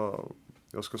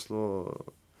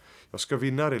jag ska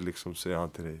vinna det liksom, säger han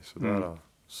till dig. Sådär.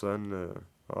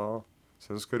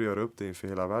 Sen ska du göra upp det inför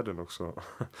hela världen också.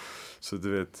 Så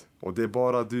du vet. Och det är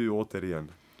bara du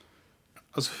återigen.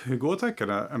 Alltså hur går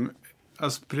tankarna?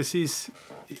 Alltså precis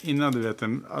innan du vet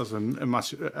en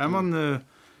match. Är man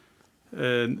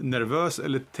nervös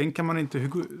eller tänker man inte?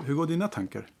 Hur går dina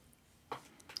tankar?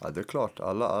 Ja, det är klart.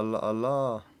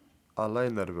 Alla är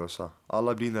nervösa.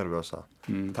 Alla blir nervösa.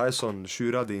 Tyson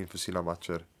tjurade inför sina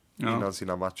matcher. Innan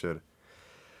sina matcher.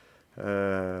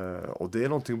 Och det är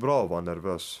någonting bra att vara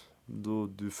nervös.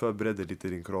 Du förbereder lite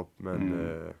din kropp.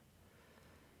 Men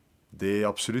det är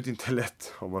absolut inte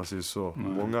lätt, om man säger så.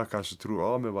 Många kanske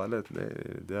tror, men vad lätt.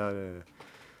 Nej,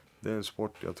 det är en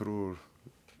sport. Jag tror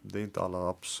det är inte alla,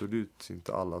 absolut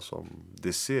inte alla som...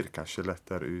 Det ser kanske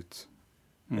lättare ut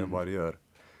än vad det gör.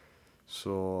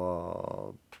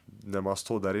 Så när man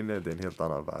står där inne, det är en helt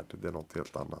annan värld. Det är något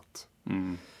helt annat.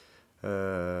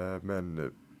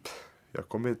 Men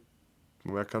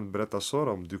jag kan berätta så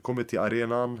om du kommer till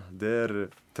arenan, det är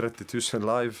 30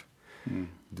 000 live.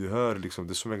 Du hör liksom,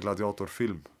 det är som en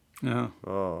gladiatorfilm.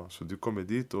 Ja, så du kommer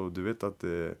dit och du vet att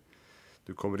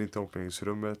du kommer in till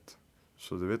omklädningsrummet.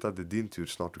 Så du vet att det är din tur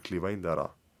snart att kliva in där.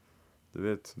 Du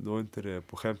vet, då är inte det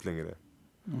på skämt längre.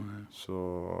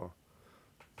 Så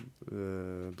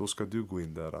då ska du gå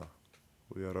in där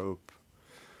och göra upp.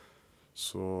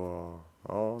 Så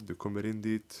du kommer in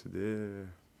dit.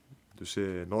 Du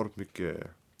ser enormt mycket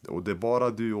Och det är bara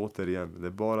du återigen. Det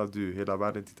är bara du. Hela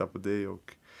världen tittar på dig.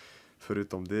 Och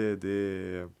förutom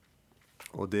det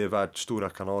och det är världsstora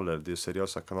kanaler. Det är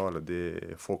seriösa kanaler. Det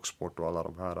är Fox Sport och alla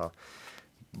de här.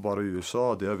 Bara i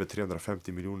USA det är över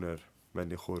 350 miljoner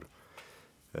människor.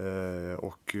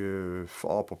 Och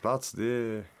på plats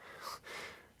det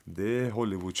är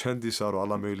Hollywood-kändisar och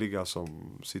alla möjliga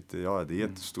som sitter. Ja, det är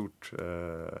jättestort.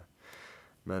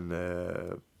 Men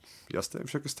jag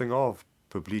försöker stänga av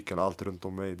publiken allt runt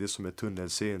om mig. Det är som ett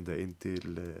tunnelseende in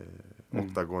till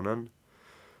oktagonen.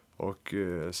 Och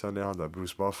sen är han där,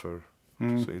 Bruce Buffer.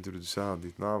 Så introducerar han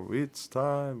ditt namn. It's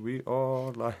time we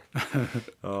all like.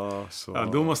 Ja,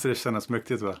 då måste det kännas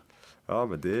mäktigt, va? Ja,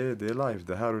 men det är live,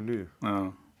 det är här och nu.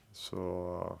 Ja.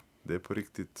 Så det är på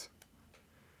riktigt.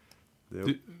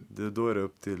 Då är det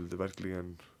upp till det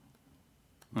verkligen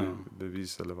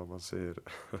bevis eller vad man säger.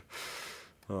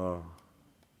 Ja.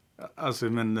 Alltså,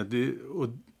 men det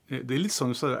är lite som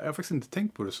du sa, jag har faktiskt inte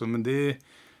tänkt på det så, men det är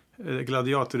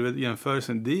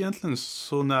gladiator-jämförelsen, det är egentligen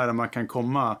så nära man kan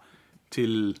komma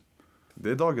till...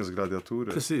 Det är dagens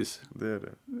gladiatorer. Precis. Det är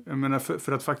det. Jag menar,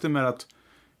 för att faktum är att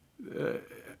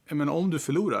jag menar, om du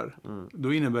förlorar,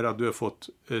 då innebär det att du har fått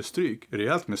stryk,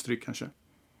 rejält med stryk kanske.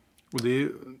 Och det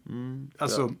är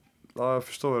alltså... Ja, jag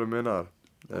förstår vad du menar.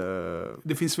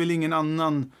 Det finns väl ingen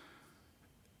annan...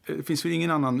 Det finns väl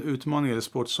ingen annan utmaning eller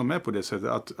sport som är på det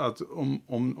sättet att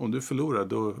om du förlorar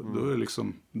då är det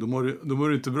liksom då mår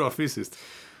du inte bra fysiskt.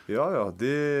 Ja,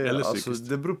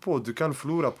 det beror på. Du kan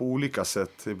förlora på olika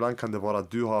sätt. Ibland kan det vara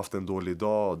att du har haft en dålig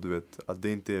dag, du vet, att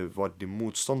det inte var din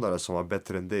motståndare som var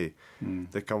bättre än dig.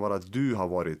 Det kan vara att du har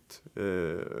varit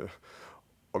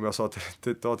om jag sa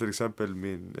till exempel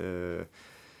min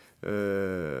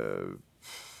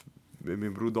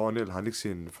bror Daniel, han gick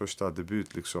sin första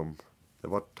debut liksom.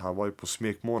 Han var ju på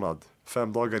smekmånad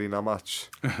 5 dagar innan match.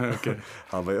 Okay.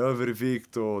 Han var i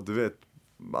övervikt och du vet,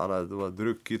 han hade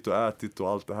druckit och ätit och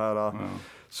allt det här.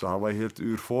 Så han var helt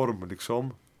ur form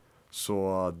liksom.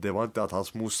 Så det var inte att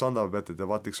hans motståndare var bättre. Det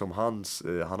var att liksom han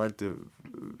hade inte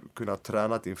kunnat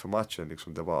träna inför matchen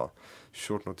liksom. Det var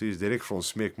short notice direkt från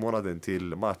smekmånaden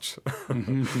till match.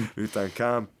 Utan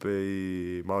camp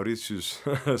i Mauritius.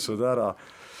 Sådär.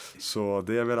 Så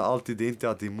det jag menar alltid, det är inte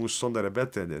att din motståndare är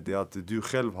bättre än det. Det är att du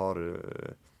själv har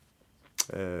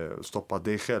stoppat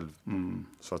dig själv,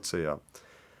 så att säga.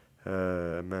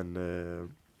 Men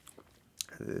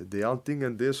det är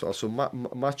antingen det så. Alltså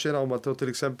matcherna, om man tar till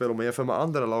exempel, om man jämför med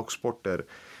andra lagsporter,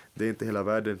 det är inte hela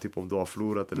världen typ om du har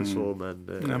förlorat eller så.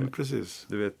 Men precis.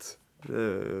 Du vet,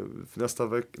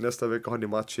 nästa vecka har ni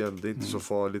match igen. Det är inte så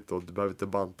farligt och du behöver inte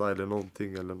banta eller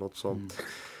någonting eller något sånt.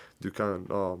 Du kan,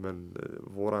 men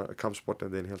våra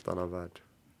kampsporten, det är en helt annan värld.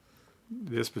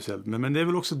 Det är speciellt. Men det är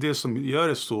väl också det som gör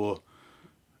det så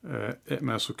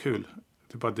så kul.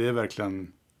 Typ att det är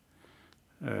verkligen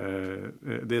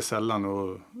det är sällan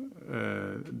och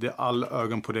det är all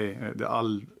ögon på dig. Det är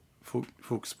all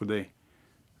fokus på dig.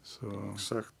 Så.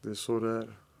 Exakt, det är så det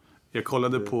är. Jag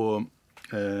kollade på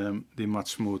din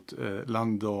match mot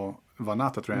Lando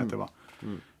Vanata, tror jag det var.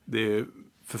 Det är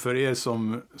för er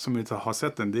som inte har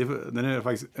sett den, den är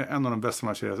faktiskt en av de bästa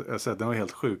matcher jag har sett. Den var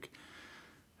helt sjuk.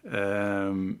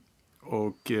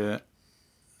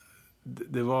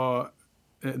 Det var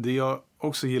det jag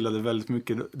också gillade väldigt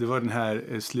mycket. Det var den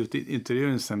här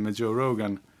slutintervjun sen med Joe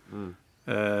Rogan.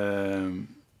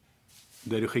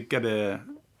 Där du skickade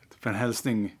en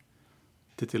hälsning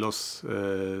till oss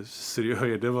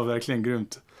seriöser. Det var verkligen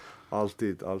grymt.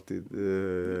 Alltid.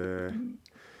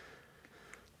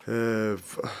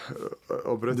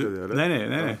 Och berättade det, eller?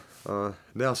 Nej.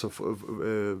 Nej, alltså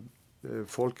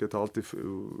folket har alltid,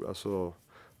 alltså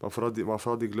man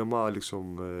får aldrig glömma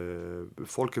liksom,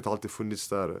 folket har alltid funnits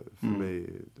där för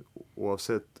mig,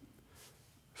 oavsett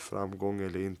framgång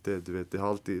eller inte, du vet, de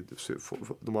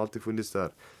har alltid funnits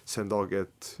där sen dag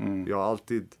ett. Jag har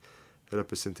alltid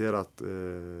representerat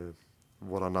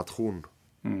våra nation.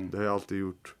 Det har jag alltid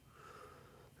gjort.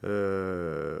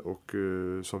 Och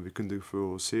som vi kunde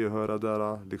få se och höra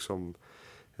där liksom,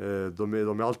 de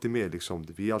är alltid med liksom.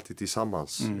 Vi är alltid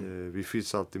tillsammans. Vi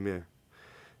finns alltid med.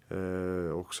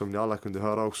 Och som ni alla kunde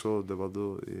höra också, det var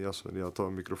då, alltså, när jag tar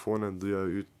mikrofonen, då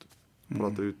jag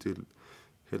pratar ut till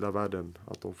hela världen,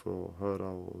 att de får höra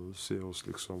och se oss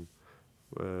liksom.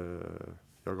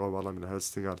 Jag gav alla mina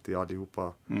hälsningar till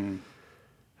allihopa.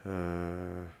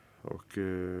 Och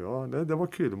det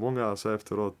var kul. Många så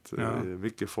efteråt,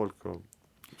 mycket folk och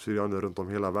syrianer runt om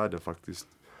hela världen faktiskt.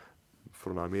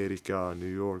 Från Amerika, New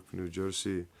York, New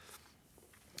Jersey,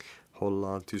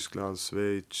 Holland, Tyskland,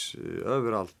 Schweiz,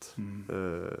 överallt.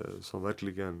 Som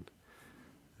verkligen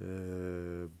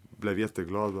blev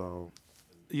jätteglada. Och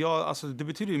Ja, alltså det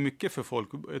betyder ju mycket för folk.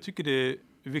 Jag tycker det är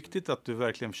viktigt att du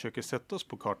verkligen försöker sätta oss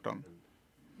på kartan.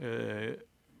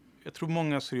 Jag tror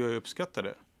många syrier uppskattar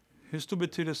det. Hur stor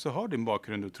betydelse har din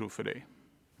bakgrund, du tror, för dig?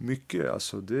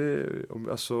 Mycket, om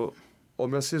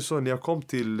jag säger så, när jag kom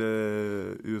till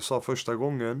USA första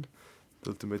gången,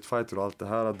 Ultimate Fighter och allt det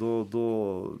här,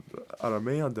 då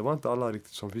Aramean, det var inte alla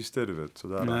riktigt som visste, du vet,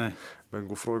 sådär. Nej. Men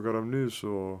gå och fråga dem nu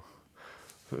så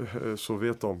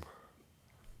vet de,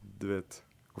 du vet.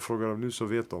 Gå och fråga dem nu så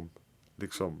vet de,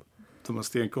 liksom. De har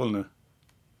stenkoll nu.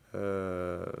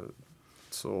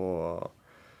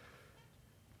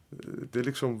 Det är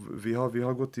liksom, vi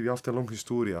har haft en lång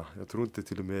historia. Jag tror inte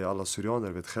till och med alla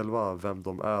syrianer vet själva vem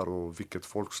de är och vilket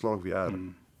folkslag vi är.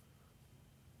 Mm.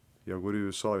 Jag går i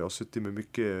USA, jag har suttit med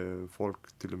mycket folk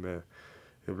till och med.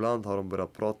 Ibland har de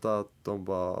börjat prata, de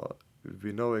bara,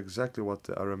 we know exactly what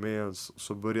the Arameans,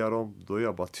 så börjar de, då är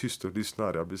jag bara tyst och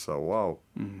lyssnar. Jag blir så här, wow,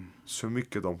 så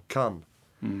mycket de kan.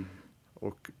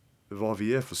 Och vad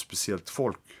vi är för speciellt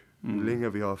folk, hur länge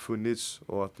vi har funnits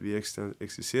och att vi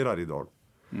existerar idag.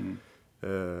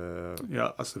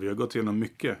 Ja, alltså vi har gått igenom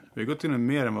mycket. Vi har gått igenom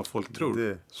mer än vad folk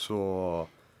tror.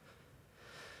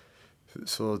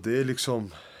 Så det är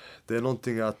liksom, det är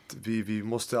någonting att vi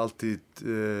måste alltid,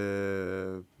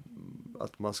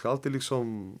 att man ska alltid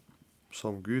liksom,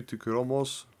 som Gud tycker om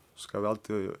oss, ska vi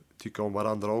alltid tycka om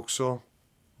varandra också.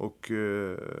 Och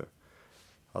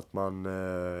att man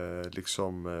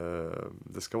liksom,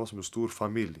 det ska vara som en stor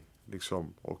familj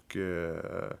liksom. Och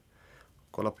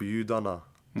kolla på judarna.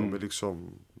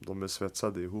 De är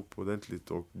svetsade ihop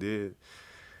ordentligt, och det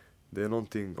är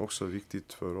någonting också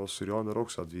viktigt för oss syrianer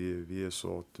också, att vi är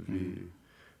så att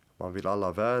man vill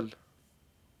alla väl,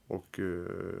 och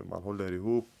man håller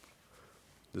ihop.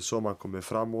 Det är så man kommer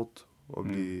framåt och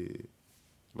blir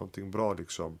någonting bra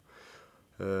liksom.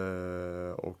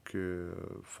 Och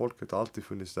folket har alltid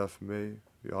funnits där för mig.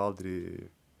 Jag har aldrig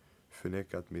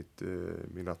förnekat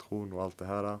min nation och allt det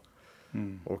här.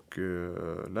 Och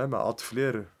men allt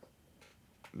fler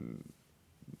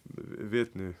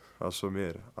vet nu alltså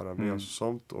mer arameans och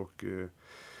sånt, och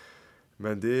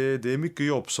men det är mycket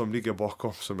jobb som ligger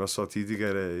bakom, som jag sa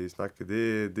tidigare i snacket.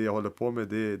 Det jag håller på med,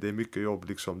 det är mycket jobb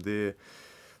liksom.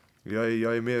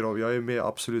 Jag är med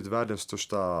absolut världens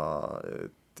största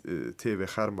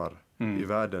tv-skärmar i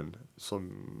världen,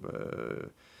 som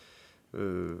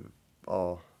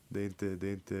ja, det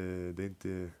är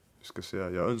inte ska jag säga,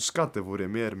 jag önskar att det vore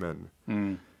mer, men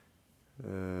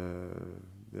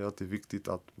det är alltid viktigt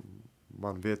att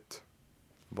man vet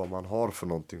vad man har för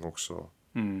någonting också.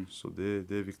 Så det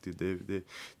är viktigt. Det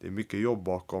är mycket jobb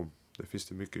bakom. Det finns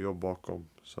det mycket jobb bakom,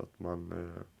 så att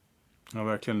man Ja,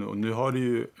 verkligen. Och nu har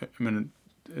du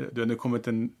har kommit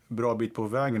en bra bit på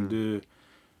vägen. Du,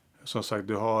 som sagt,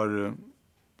 du har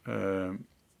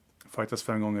fightats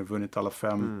 5 gånger, vunnit alla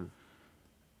 5.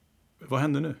 Vad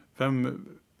händer nu?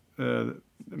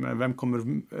 Vem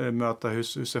kommer möta? Hur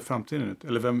ser framtiden ut?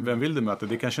 Eller vem vill du möta?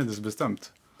 Det kanske inte är så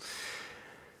bestämt.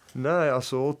 Nej,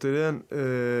 alltså återigen,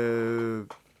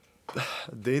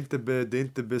 det är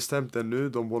inte bestämt ännu.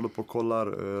 De håller på och kollar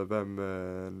vem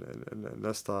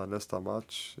nästa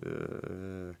match.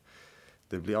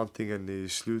 Det blir antingen i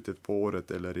slutet på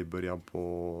året eller i början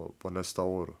på nästa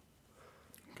år.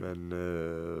 Men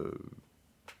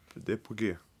det är på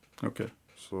G. Okej.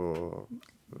 Så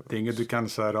det är inget du kan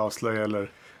så här avslöja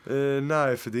eller?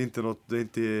 Nej, för det är inte något, det är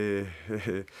inte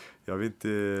jag vill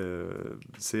inte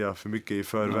säga för mycket i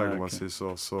förväg, om man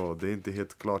säger så det är inte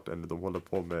helt klart än. De håller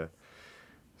på med,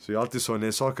 så jag är alltid så,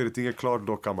 när saker och ting är klart,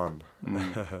 då kan man.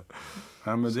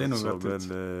 Ja, men det är nog vettigt.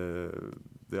 Men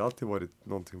det har alltid varit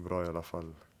någonting bra i alla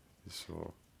fall.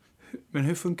 Så. Men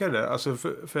hur funkar det? Alltså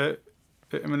för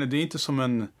jag menar, det är inte som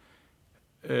en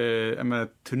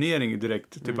turnering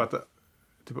direkt, typ att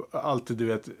alltid, du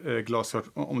vet, glasklart,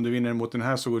 om du vinner mot den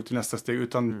här så går du till nästa steg,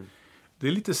 utan det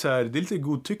är lite så här, det är lite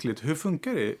godtyckligt. Hur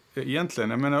funkar det egentligen?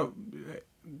 Jag menar,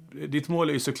 ditt mål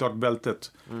är ju såklart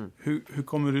bältet. Hur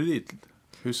kommer du dit?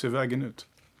 Hur ser vägen ut?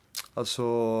 Alltså,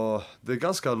 det är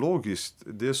ganska logiskt.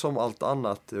 Det är som allt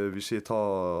annat. Vi ser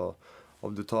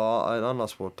om du tar en annan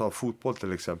sport, ta fotboll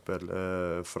till exempel,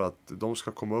 för att de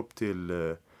ska komma upp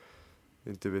till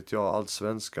inte vet jag,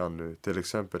 allsvenskan nu till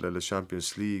exempel, eller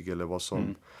Champions League eller vad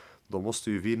som. De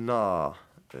måste ju vinna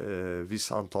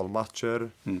viss antal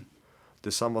matcher. Det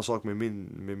är samma sak med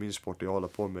min sport jag håller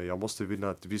på med. Jag måste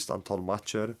vinna ett visst antal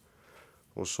matcher.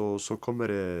 Och så kommer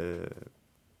det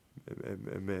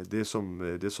med det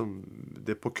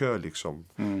är på kö liksom.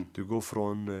 Du går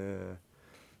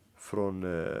från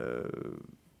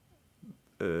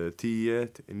 10,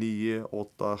 9,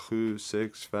 8, 7,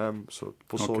 6, 5 så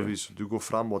på så vis du går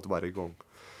framåt varje gång.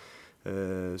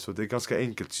 Så det är ganska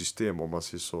enkelt system om man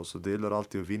säger så. Så det gäller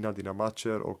alltid att vinna dina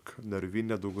matcher och när du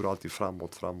vinner då går du alltid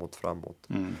framåt.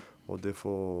 Och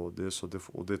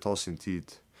det tar sin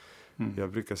tid.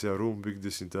 Jag brukar säga Rom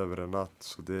byggdes inte över en natt.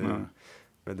 Så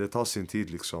men det tar sin tid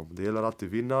liksom. Det gäller alltid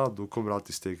att vinna, då kommer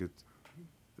alltid steget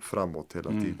framåt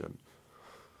hela tiden.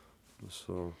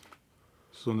 Så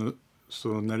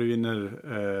när du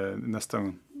vinner nästa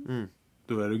gång,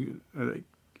 då är det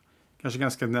kanske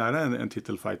ganska nära en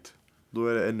titelfight. Då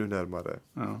är det ännu närmare.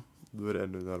 Ja.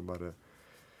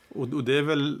 Och det är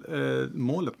väl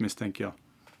målet, misstänker jag?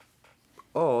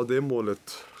 Ja, det är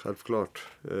målet, självklart.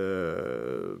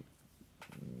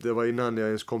 Det var innan jag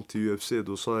ens kom till UFC.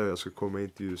 Då sa jag ska komma in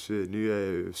till UFC. Nu är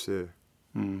jag i UFC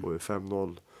och är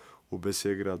 5-0 och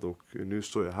besegrad. Och nu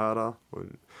står jag här. Och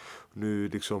nu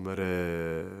liksom är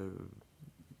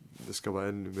det ska vara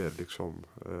ännu mer liksom.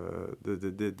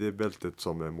 Det är bältet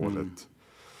som är målet.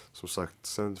 Som sagt,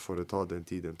 sen får det ta den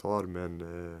tiden tar. Men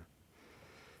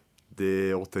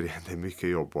det är mycket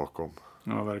jobb bakom.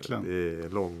 Ja, verkligen.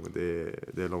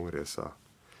 Det är lång resa.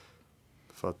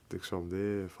 För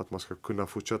att man ska kunna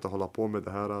fortsätta hålla på med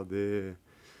det här. Det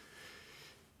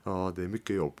är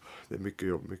mycket jobb. Det är mycket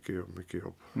jobb.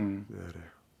 Det är det.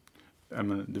 Ja,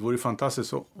 men det vore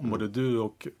fantastiskt om både du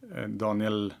och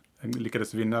Daniel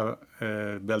lyckades vinna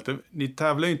bältet. Ni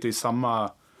tävlar ju inte i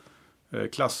samma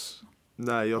klass.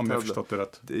 Nej, jag förstått det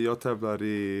rätt. Jag tävlar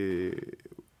i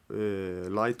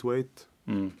lightweight.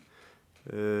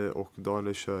 Och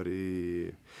Daniel kör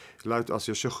i light,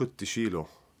 alltså jag kör 70 kilo.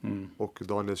 Och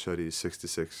Daniel kör i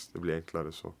 66. Det blir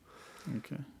enklare så.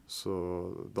 Okay.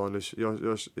 Så Daniel,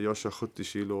 jag kör 70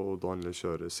 kilo och Daniel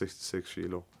kör 66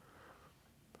 kilo.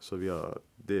 Så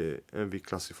det är en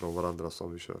viktklass ifrån varandra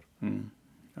som vi kör.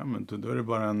 Ja, men då är det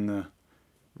bara en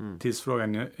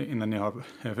tidsfråga innan ni har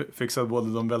fixat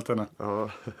båda de bältena.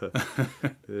 Ja.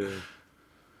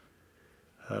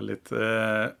 Härligt.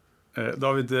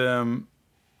 David,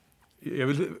 jag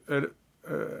vill...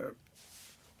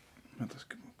 vänta,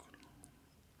 ska man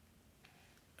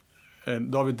kolla.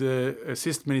 David,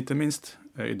 sist men inte minst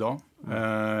idag.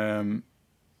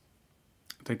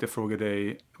 Jag tänkte fråga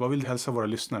dig, vad vill du hälsa våra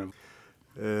lyssnare?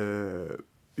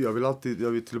 Jag vill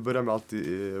till att börja med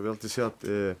alltid säga att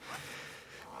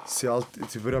till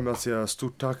att börja med att säga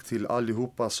stort tack till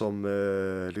allihopa som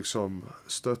liksom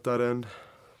stöttar en.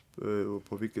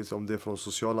 På vilket, om det är från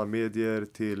sociala medier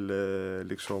till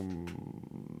liksom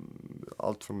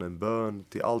allt från en bön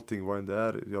till allting vad det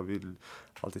är. Jag vill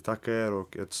alltid tacka er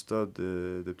och ett stöd,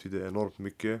 det betyder enormt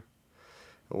mycket.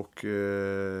 Och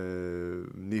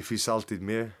ni finns alltid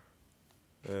med.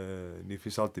 Ni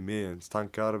finns alltid med i ens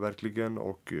tankar verkligen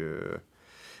och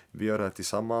vi gör det här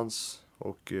tillsammans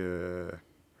och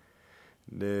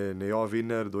när jag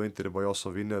vinner då är inte det bara jag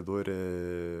som vinner, då är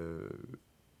det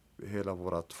hela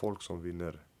vårt folk som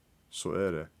vinner. Så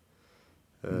är det.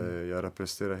 Jag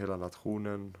representerar hela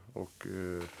nationen och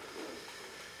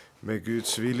med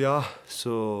Guds vilja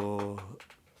så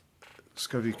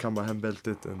ska vi kamma hem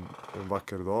bältet en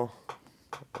vacker dag.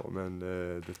 Men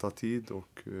det tar tid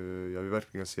och jag vill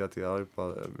verkligen säga till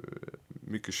allihopa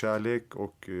mycket kärlek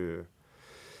och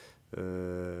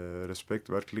respekt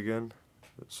verkligen.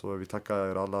 Så vi tackar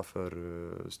er alla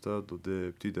för stöd och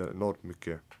det betyder enormt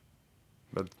mycket.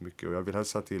 Väldigt mycket. Och jag vill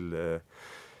hälsa till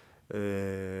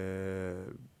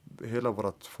hela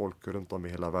vårt folk runt om i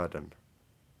hela världen.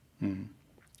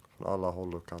 Från alla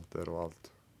håll och kanter och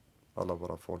allt. Alla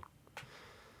våra folk.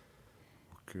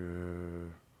 Och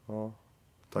ja,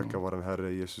 tacka vår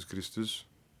Herre Jesus Kristus.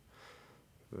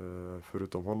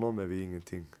 Förutom honom är vi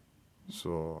ingenting.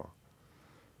 Så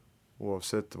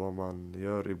oavsett vad man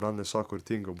gör, ibland när saker och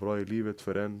ting går bra i livet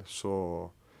för en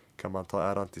så kan man ta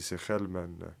äran till sig själv,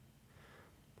 men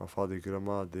man får aldrig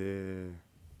glömma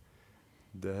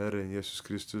det Herren Jesus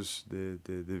Kristus, det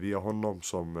är via honom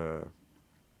som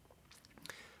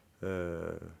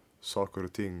saker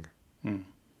och ting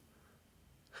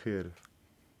sker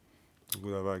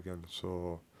goda vägen.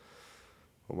 Så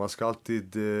och man ska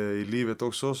alltid i livet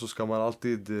också så ska man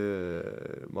alltid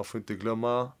man får inte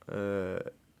glömma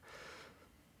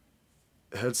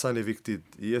hälsan är viktigt,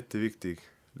 jätteviktig.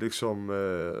 Liksom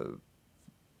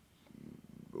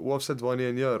oavsett vad ni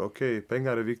än gör, okej,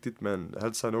 pengar är viktigt men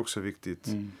hälsan är också viktigt.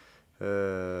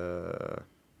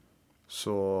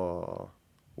 Så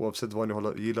oavsett vad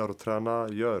ni gillar att träna,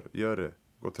 gör det.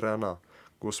 Gå och träna,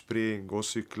 gå spring, gå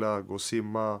cykla, gå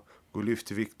simma, gå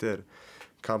lyft vikter.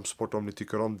 Kampsport om ni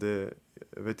tycker om det.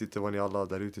 Jag vet inte vad ni alla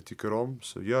där ute tycker om,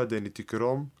 så gör det ni tycker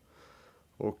om.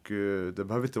 Och det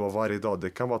behöver inte vara varje dag, det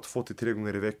kan vara 2-3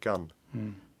 gånger i veckan.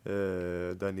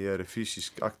 Där ni är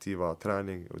fysiskt aktiva,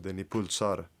 träning och där ni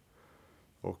pulsar.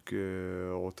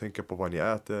 Och tänka på vad ni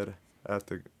äter.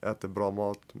 Äter bra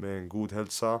mat med en god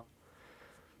hälsa.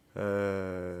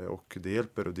 Och det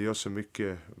hjälper och det gör så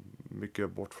mycket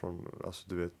bort från, alltså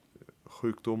du vet,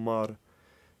 sjukdomar,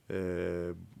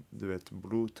 du vet,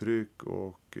 blodtryck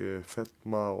och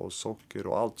fetma och socker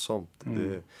och allt sånt.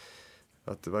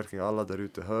 Att verkligen alla där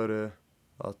ute hör det,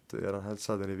 att er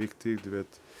hälsa den är viktig, du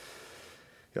vet.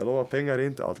 Jag lovar, pengar är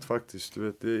inte allt faktiskt, du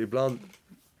vet, det är ibland.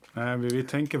 Nej, vi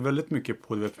tänker väldigt mycket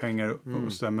på det, pengar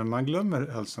och så där, men man glömmer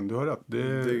hälsan, du har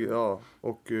rätt. Ja,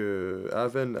 och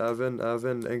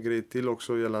även en grej till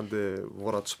också gällande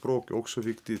vårat språk är också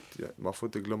viktigt. Man får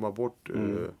inte glömma bort.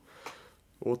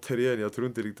 Återigen, jag tror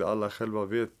inte riktigt alla själva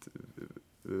vet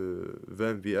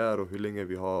vem vi är och hur länge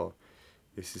vi har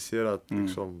existerat.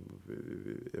 Liksom,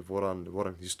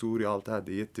 våran historia, allt det här,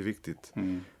 det är jätteviktigt.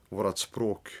 Vårat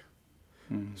språk.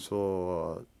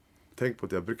 Så tänk på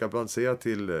det. Jag brukar ibland säga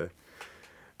till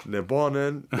när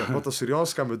barnen, jag pratar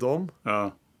syrianska med dem.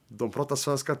 Ja. De pratar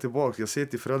svenska tillbaka. Jag säger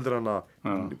till föräldrarna,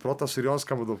 prata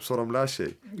syrianska med dem så de lär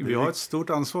sig. Vi har ett stort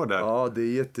ansvar där. Ja, det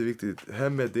är jätteviktigt.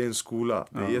 Hemmet, det är en skola.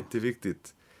 Det är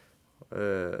jätteviktigt.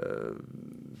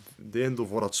 Det är ändå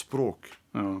vårt språk.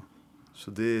 Ja.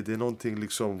 Så det är någonting,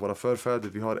 liksom, våra förfäder,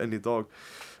 vi har än idag,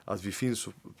 att vi finns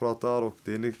och pratar, och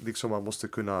det är liksom, man måste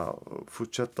kunna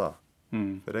fortsätta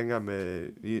förlänga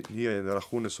med nya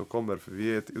generationer som kommer, för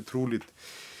vi är ett otroligt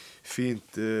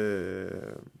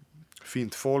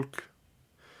fint folk,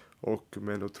 och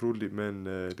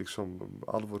men liksom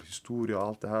all vår historia och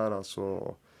allt det här,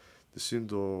 alltså det är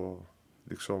synd att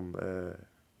liksom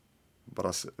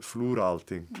bara förlora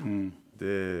allting.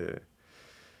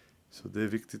 Så det är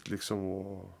viktigt liksom,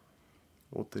 och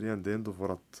återigen, det är ändå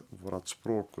vårat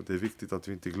språk, och det är viktigt att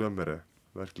vi inte glömmer det,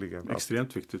 verkligen.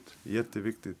 Extremt viktigt.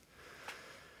 Jätteviktigt.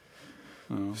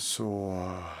 Så,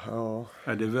 ja.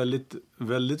 Det är väldigt,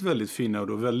 väldigt, väldigt fina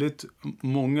och väldigt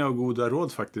många och goda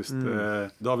råd faktiskt.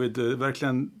 David,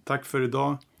 verkligen tack för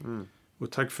idag.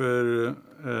 Och tack för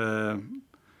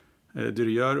det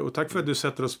du gör. Och tack för att du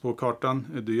sätter oss på kartan.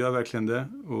 Du gör verkligen det.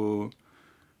 Och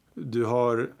du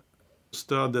har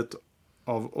stödet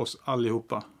av oss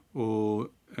allihopa. Och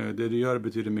det du gör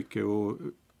betyder mycket. Och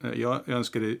jag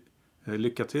önskar dig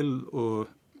lycka till, och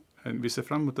vi ser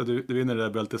fram emot att du vinner det där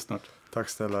bältet snart. Tack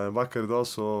snälla. En vacker dag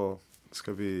så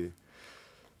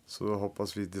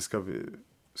hoppas vi ska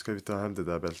vi ta hem det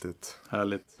där bältet.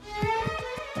 Härligt.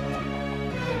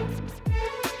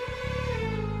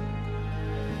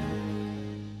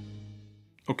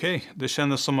 Okej, det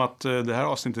kändes som att det här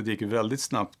avsnittet gick väldigt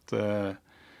snabbt.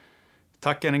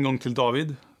 Tack än en gång till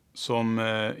David, som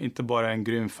inte bara är en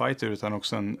grym fighter utan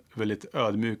också en väldigt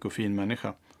ödmjuk och fin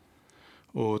människa.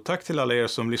 Och tack till alla er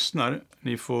som lyssnar.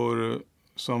 Ni får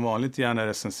som vanligt gärna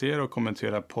recensera och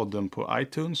kommentera podden på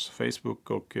iTunes, Facebook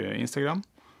och Instagram.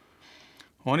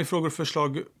 Har ni frågor och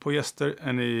förslag på gäster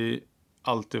är ni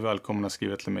alltid välkomna att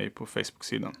skriva till mig på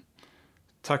Facebook-sidan.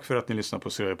 Tack för att ni lyssnar på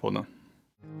Seriepodden.